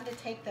having to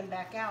take them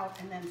back out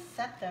and then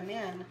set them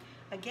in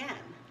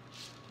again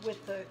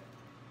with the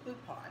glue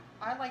pot.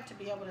 I like to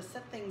be able to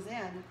set things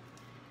in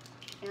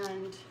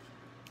and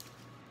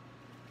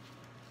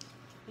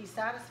be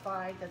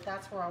satisfied that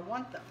that's where I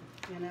want them,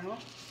 you know?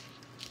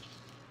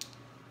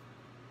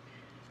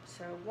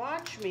 So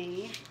watch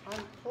me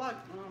unplug.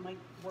 Oh, I might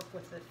work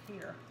with it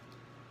here.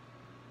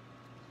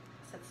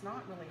 It's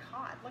not really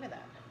hot. Look at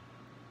that.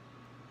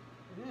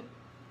 Ooh.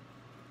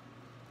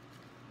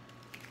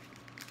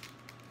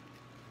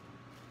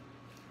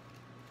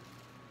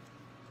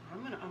 I'm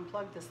going to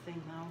unplug this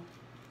thing though.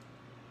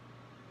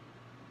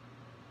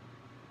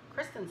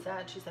 Kristen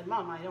said, she said,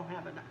 Mom, I don't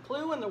have a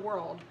clue in the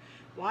world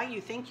why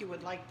you think you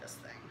would like this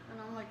thing.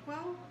 And I'm like,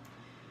 well,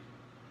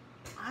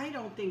 I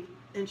don't think,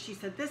 and she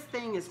said, this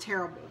thing is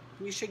terrible.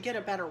 You should get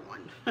a better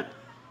one. I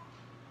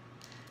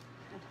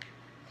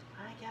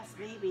guess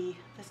maybe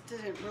this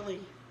didn't really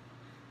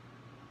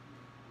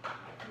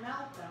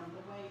melt them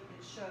the way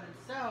it should.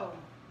 So,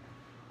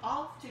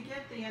 off to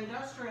get the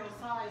industrial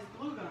size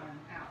glue gun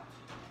out.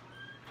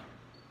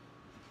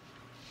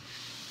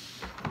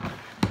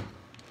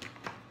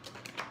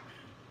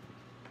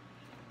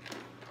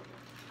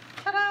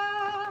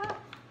 Ta-da!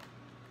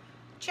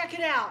 Check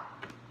it out.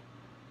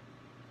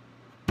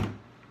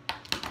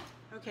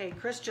 Okay,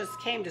 Chris just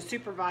came to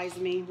supervise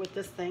me with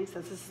this thing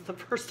since this is the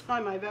first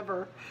time I've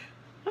ever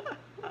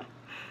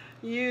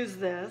used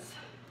this.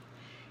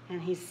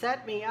 And he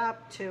set me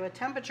up to a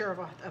temperature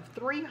of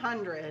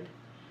 300.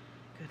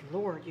 Good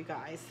Lord, you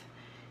guys.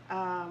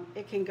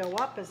 It can go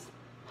up as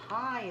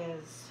high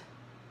as,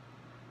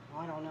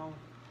 I don't know.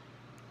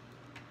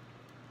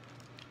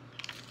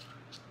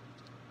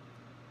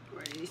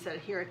 Where did he said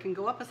it here? It can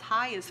go up as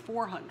high as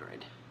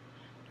 400.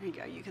 There you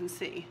go, you can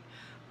see.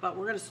 But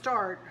we're going to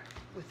start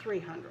with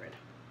 300.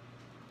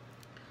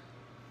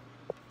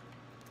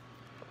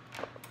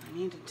 I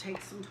need to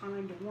take some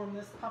time to warm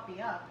this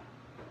puppy up.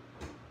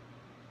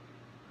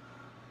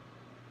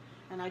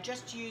 And I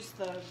just used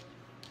the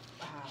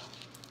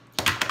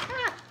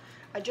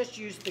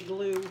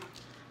glue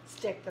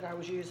stick that I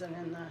was using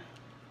in the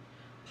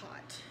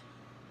pot.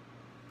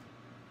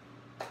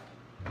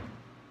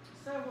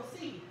 So we'll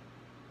see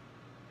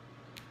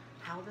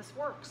how this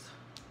works.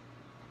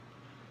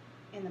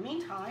 In the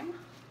meantime,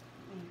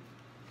 let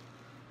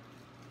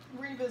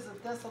me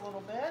revisit this a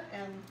little bit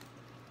and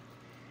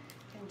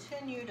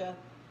continue to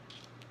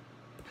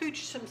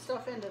pooch some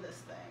stuff into this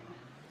thing.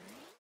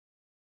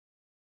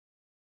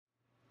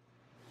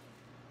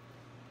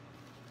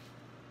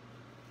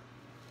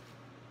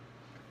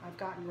 I've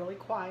gotten really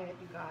quiet,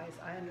 you guys.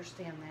 I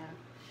understand that.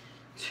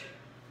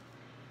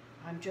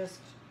 I'm just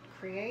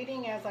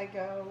creating as I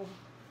go.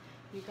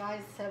 You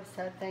guys have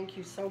said thank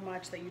you so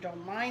much that you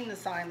don't mind the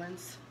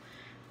silence,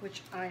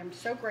 which I am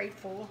so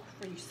grateful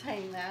for you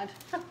saying that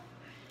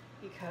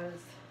because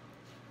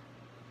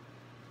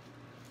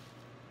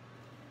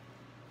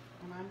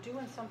when I'm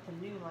doing something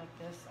new like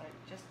this, I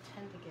just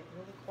tend to get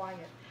really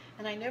quiet.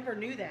 And I never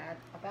knew that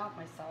about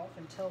myself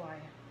until I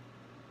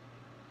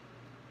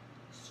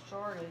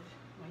started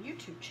my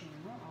YouTube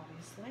channel,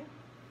 obviously.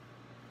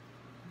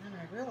 And then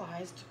I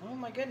realized, oh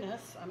my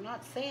goodness, I'm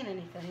not saying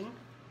anything.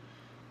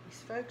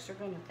 These folks are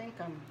going to think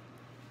I'm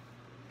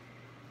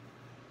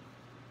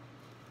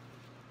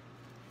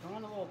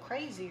going a little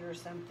crazy or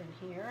something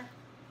here.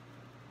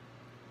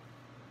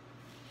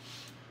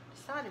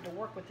 Decided to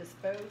work with this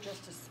bow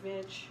just a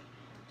smidge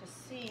to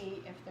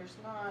see if there's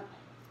not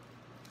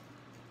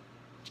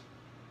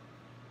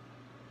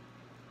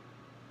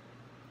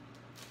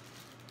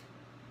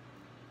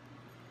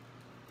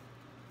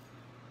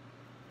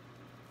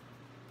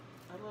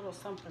a little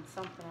something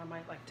I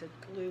might like to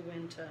glue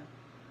into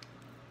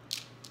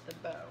the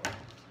bow.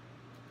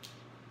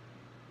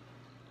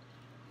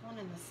 One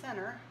in the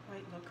center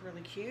might look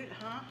really cute,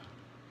 huh?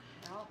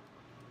 Well,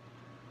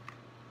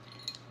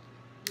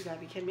 you gotta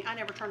be kidding me. I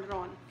never turned it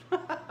on.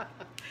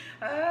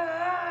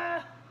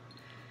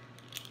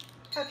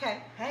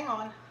 Okay, hang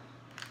on.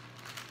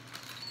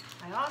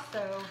 I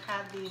also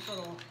had these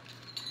little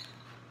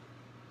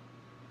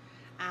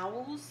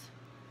owls.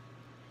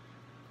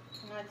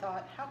 And I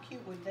thought, how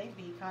cute would they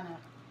be kind of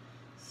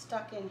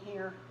stuck in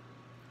here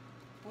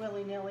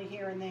willy-nilly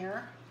here and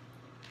there.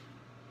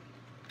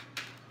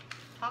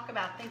 Talk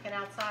about thinking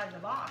outside the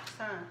box,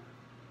 huh?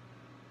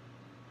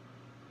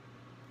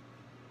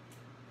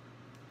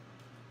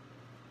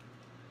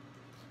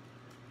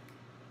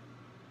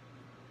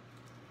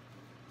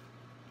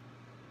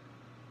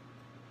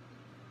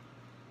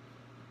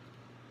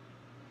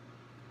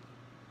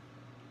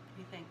 What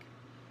do you think?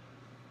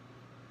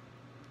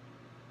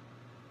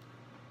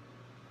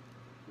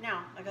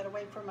 Now, I gotta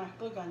wait for my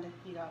glue gun to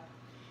heat up.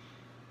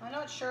 I'm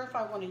not sure if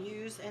I want to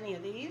use any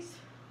of these.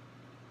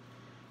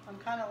 I'm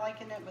kind of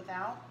liking it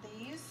without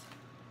these.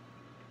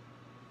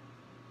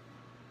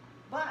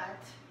 But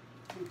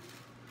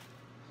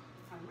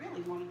I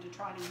really wanted to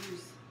try to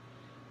use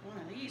one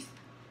of these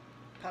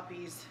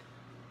puppies.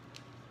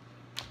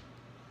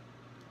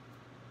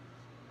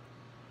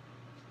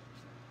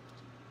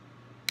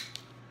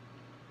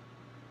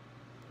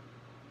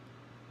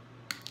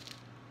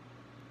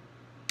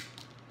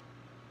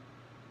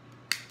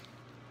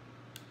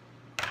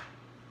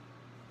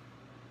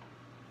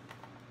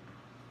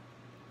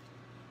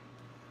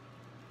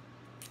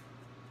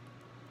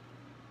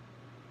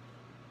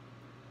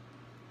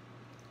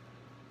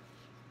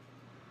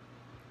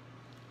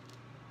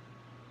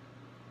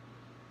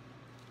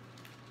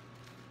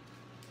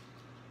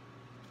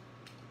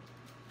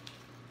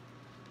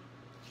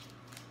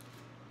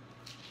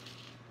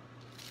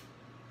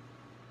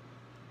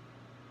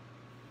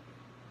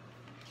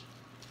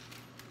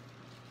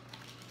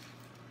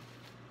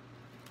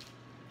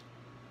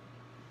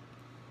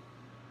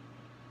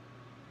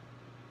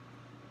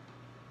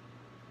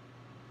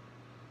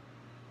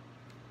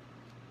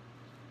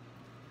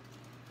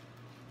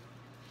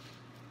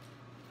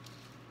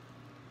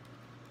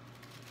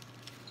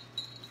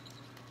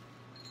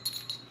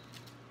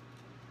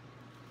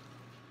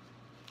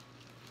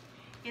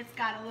 It's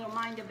got a little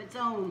mind of its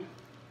own.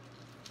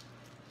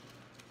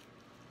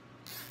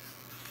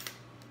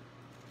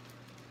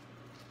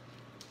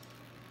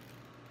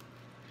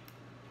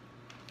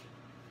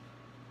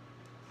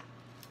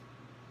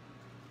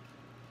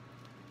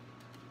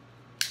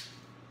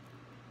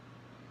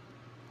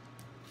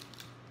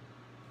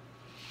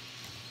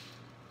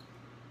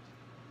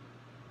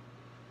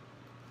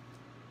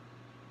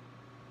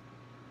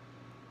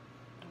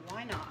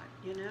 why not,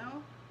 you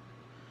know?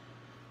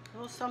 A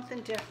little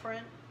something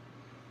different.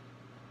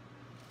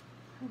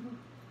 A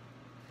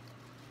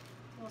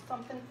little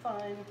something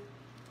fun.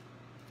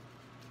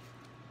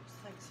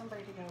 Just like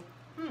somebody to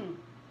go,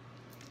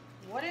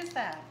 what is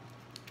that?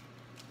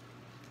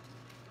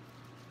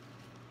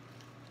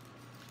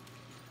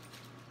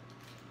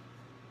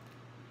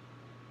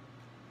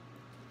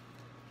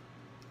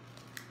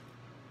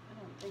 I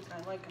don't think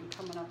I like them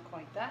coming up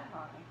quite that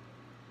high.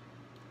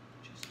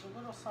 Just a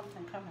little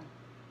something coming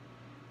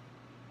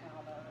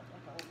out of it,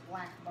 like a little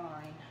black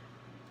vine.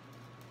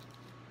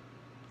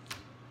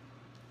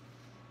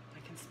 I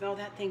can smell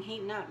that thing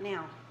heating up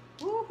now.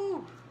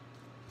 Woohoo!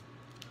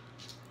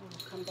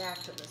 We'll come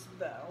back to this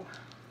bow.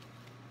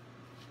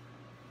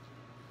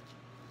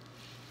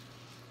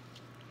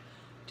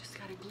 Just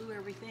gotta glue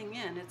everything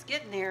in. It's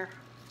getting there.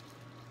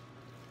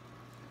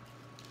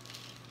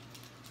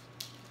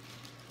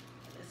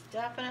 It's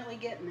definitely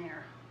getting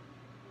there.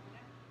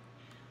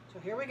 So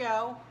here we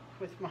go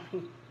with my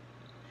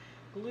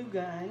glue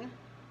gun.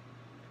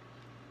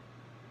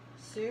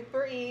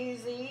 Super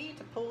easy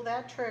to pull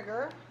that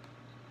trigger.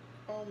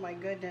 Oh my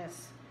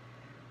goodness.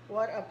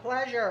 What a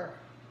pleasure.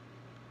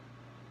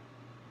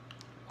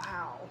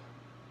 Wow.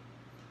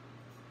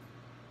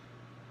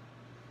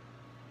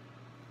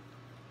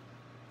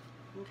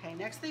 Okay,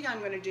 next thing I'm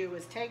going to do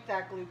is take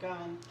that glue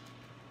gun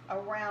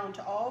around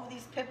to all of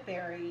these pip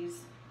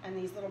berries and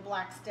these little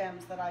black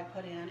stems that I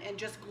put in and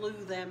just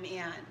glue them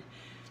in.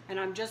 And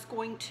I'm just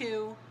going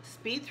to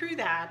speed through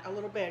that a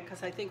little bit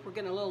because I think we're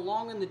getting a little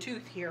long in the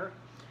tooth here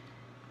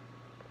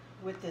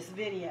with this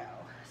video.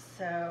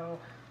 So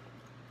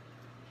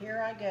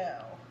here I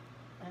go.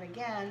 And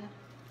again,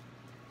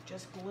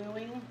 just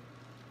gluing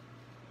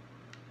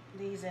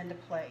these into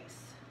place.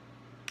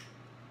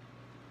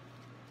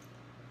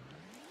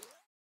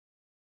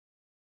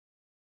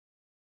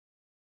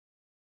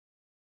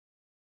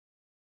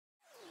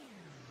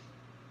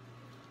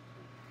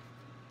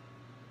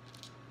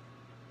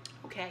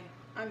 Okay,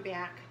 I'm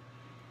back.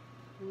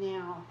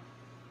 Now,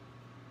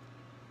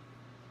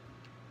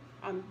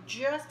 I'm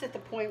just at the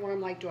point where I'm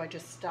like, do I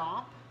just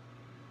stop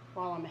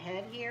while I'm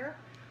ahead here?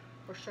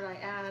 Or should I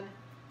add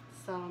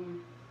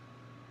some,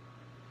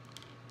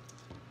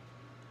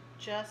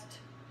 just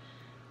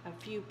a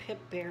few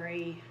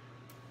pipberry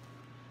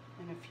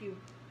and a few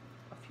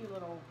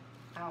little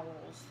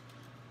owls,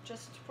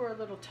 just for a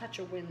little touch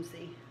of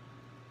whimsy,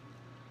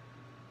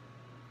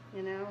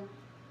 you know?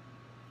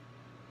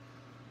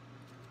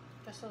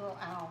 Just a little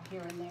owl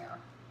here and there.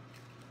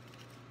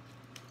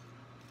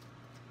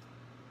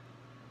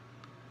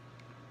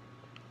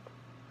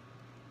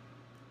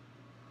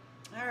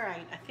 All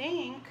right, I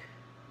think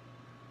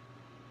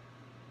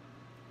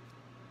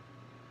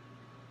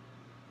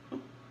as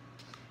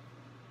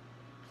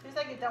soon as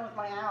I get done with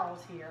my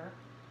owls here,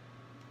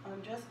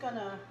 I'm just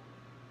gonna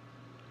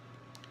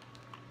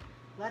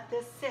let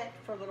this sit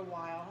for a little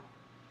while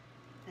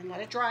and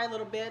let it dry a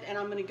little bit, and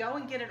I'm gonna go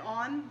and get it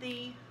on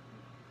the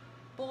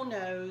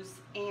Bullnose,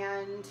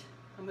 and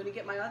I'm going to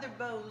get my other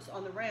bows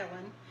on the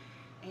railing,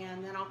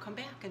 and then I'll come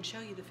back and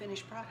show you the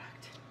finished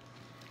product.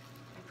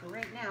 And for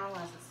right now,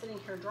 as it's sitting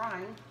here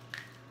drying,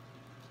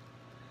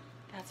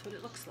 that's what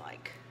it looks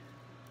like.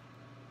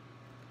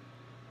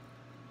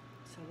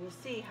 So we'll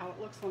see how it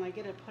looks when I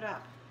get it put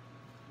up.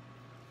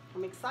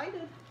 I'm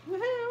excited.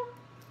 Woohoo!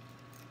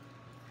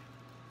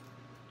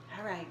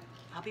 All right,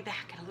 I'll be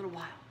back in a little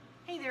while.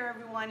 Hey there,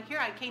 everyone. Here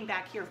I came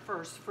back here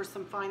first for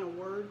some final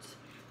words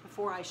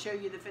before I show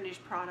you the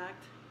finished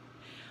product.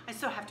 I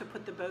still have to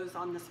put the bows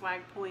on the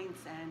swag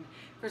points, and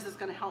Chris is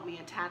going to help me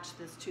attach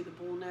this to the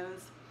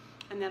Bullnose,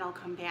 and then I'll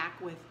come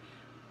back with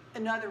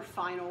another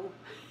final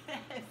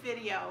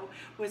video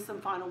with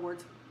some final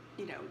words,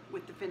 you know,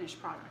 with the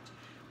finished product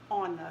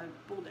on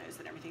the Bullnose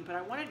and everything. But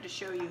I wanted to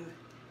show you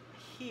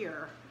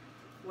here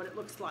what it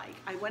looks like.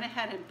 I went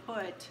ahead and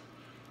put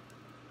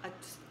a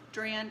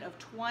strand of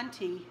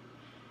 20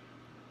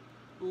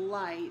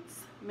 lights,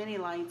 mini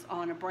lights,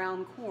 on a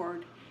brown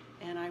cord,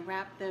 and I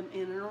wrap them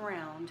in and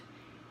around,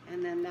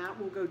 and then that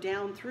will go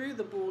down through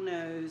the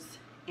Bullnose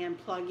and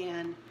plug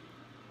in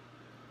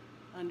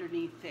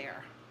underneath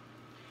there.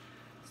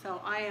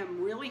 So I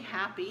am really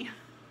happy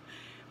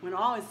when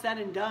all is said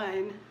and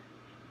done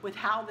with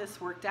how this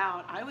worked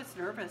out. I was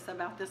nervous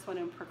about this one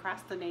and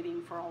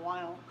procrastinating for a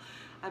while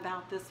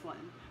about this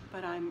one,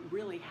 but I'm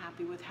really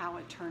happy with how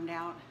it turned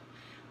out.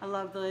 I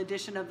love the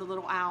addition of the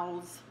little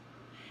owls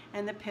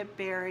and the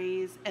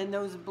pipberries and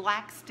those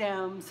black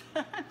stems.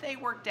 They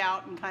worked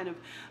out and kind of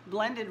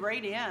blended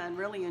right in,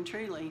 really and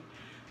truly.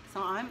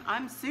 So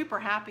I'm super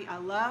happy. I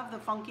love the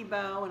funky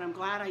bow, and I'm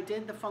glad I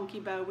did the funky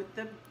bow with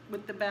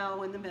the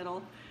bell in the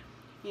middle,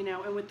 you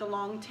know, and with the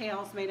long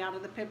tails made out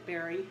of the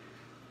pipberry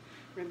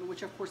ribbon,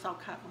 which of course I'll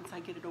cut once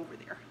I get it over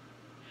there.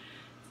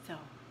 So,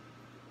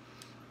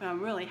 but I'm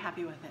really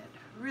happy with it.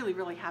 Really,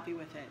 really happy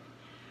with it.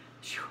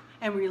 Whew,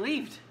 and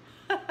relieved.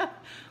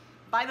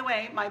 By the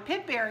way, my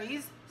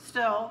pipberries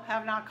still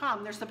have not come.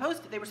 They were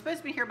supposed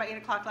to be here by 8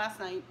 o'clock last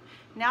night.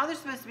 Now they're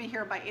supposed to be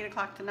here by 8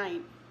 o'clock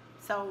tonight.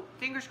 So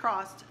fingers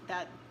crossed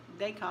that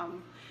they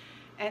come.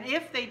 And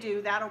if they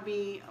do, that'll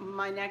be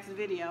my next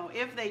video.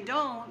 If they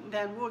don't,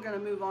 then we're gonna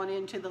move on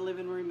into the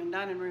living room and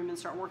dining room and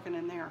start working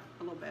in there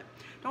a little bit.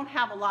 Don't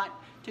have a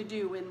lot to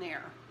do in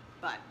there,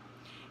 but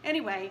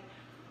anyway,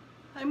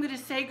 I'm gonna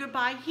say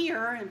goodbye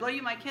here and blow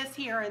you my kiss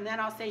here, and then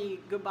I'll say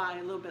goodbye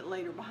a little bit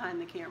later behind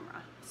the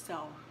camera.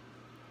 So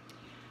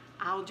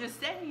I'll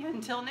just say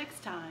until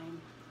next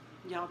time,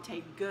 y'all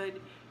take good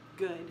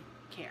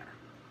care.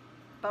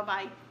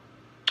 Bye-bye.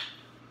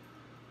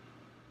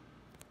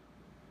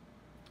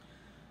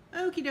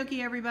 Okie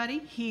dokie, everybody.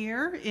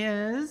 Here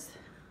is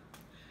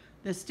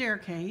the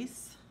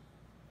staircase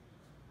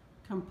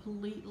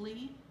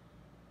completely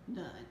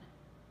done.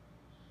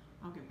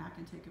 I'll get back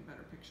and take a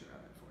better picture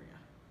of it for you.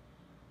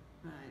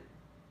 But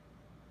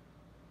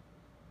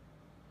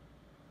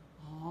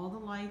all the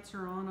lights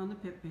are on the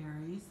pip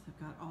berries. I've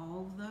got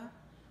all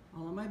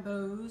of my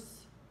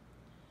bows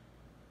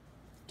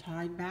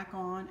tied back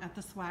on at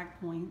the swag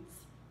points.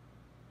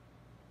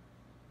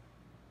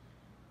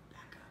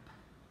 Back up.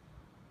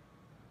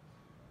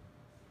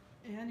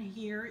 And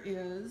here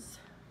is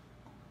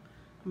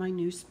my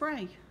new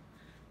spray,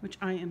 which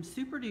I am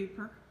super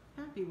duper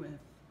happy with.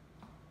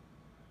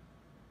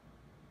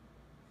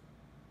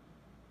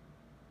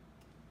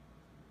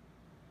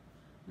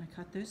 I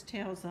cut those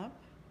tails up.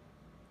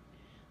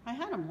 I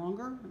had them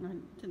longer and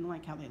I didn't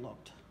like how they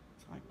looked,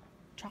 so I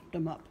chopped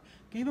them up,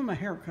 gave them a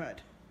haircut.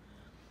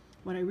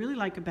 What I really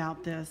like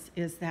about this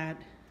is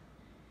that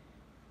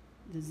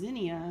the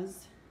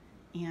zinnias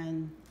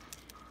and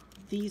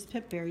these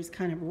pip berries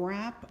kind of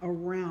wrap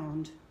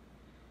around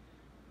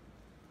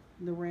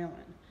the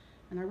railing.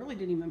 And I really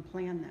didn't even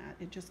plan that.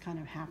 It just kind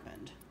of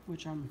happened,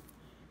 which I'm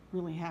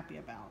really happy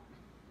about.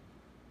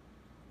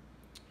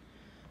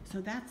 So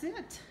that's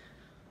it.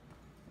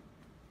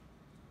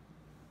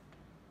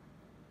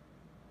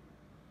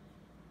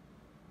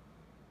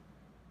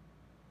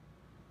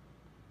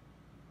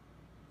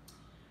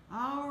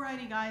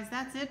 Alrighty guys,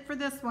 that's it for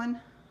this one.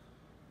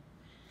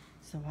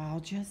 So I'll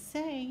just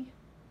say,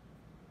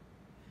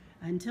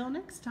 until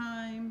next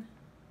time,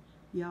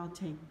 y'all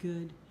take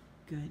good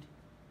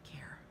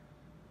care.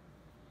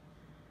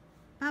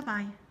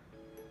 Bye-bye.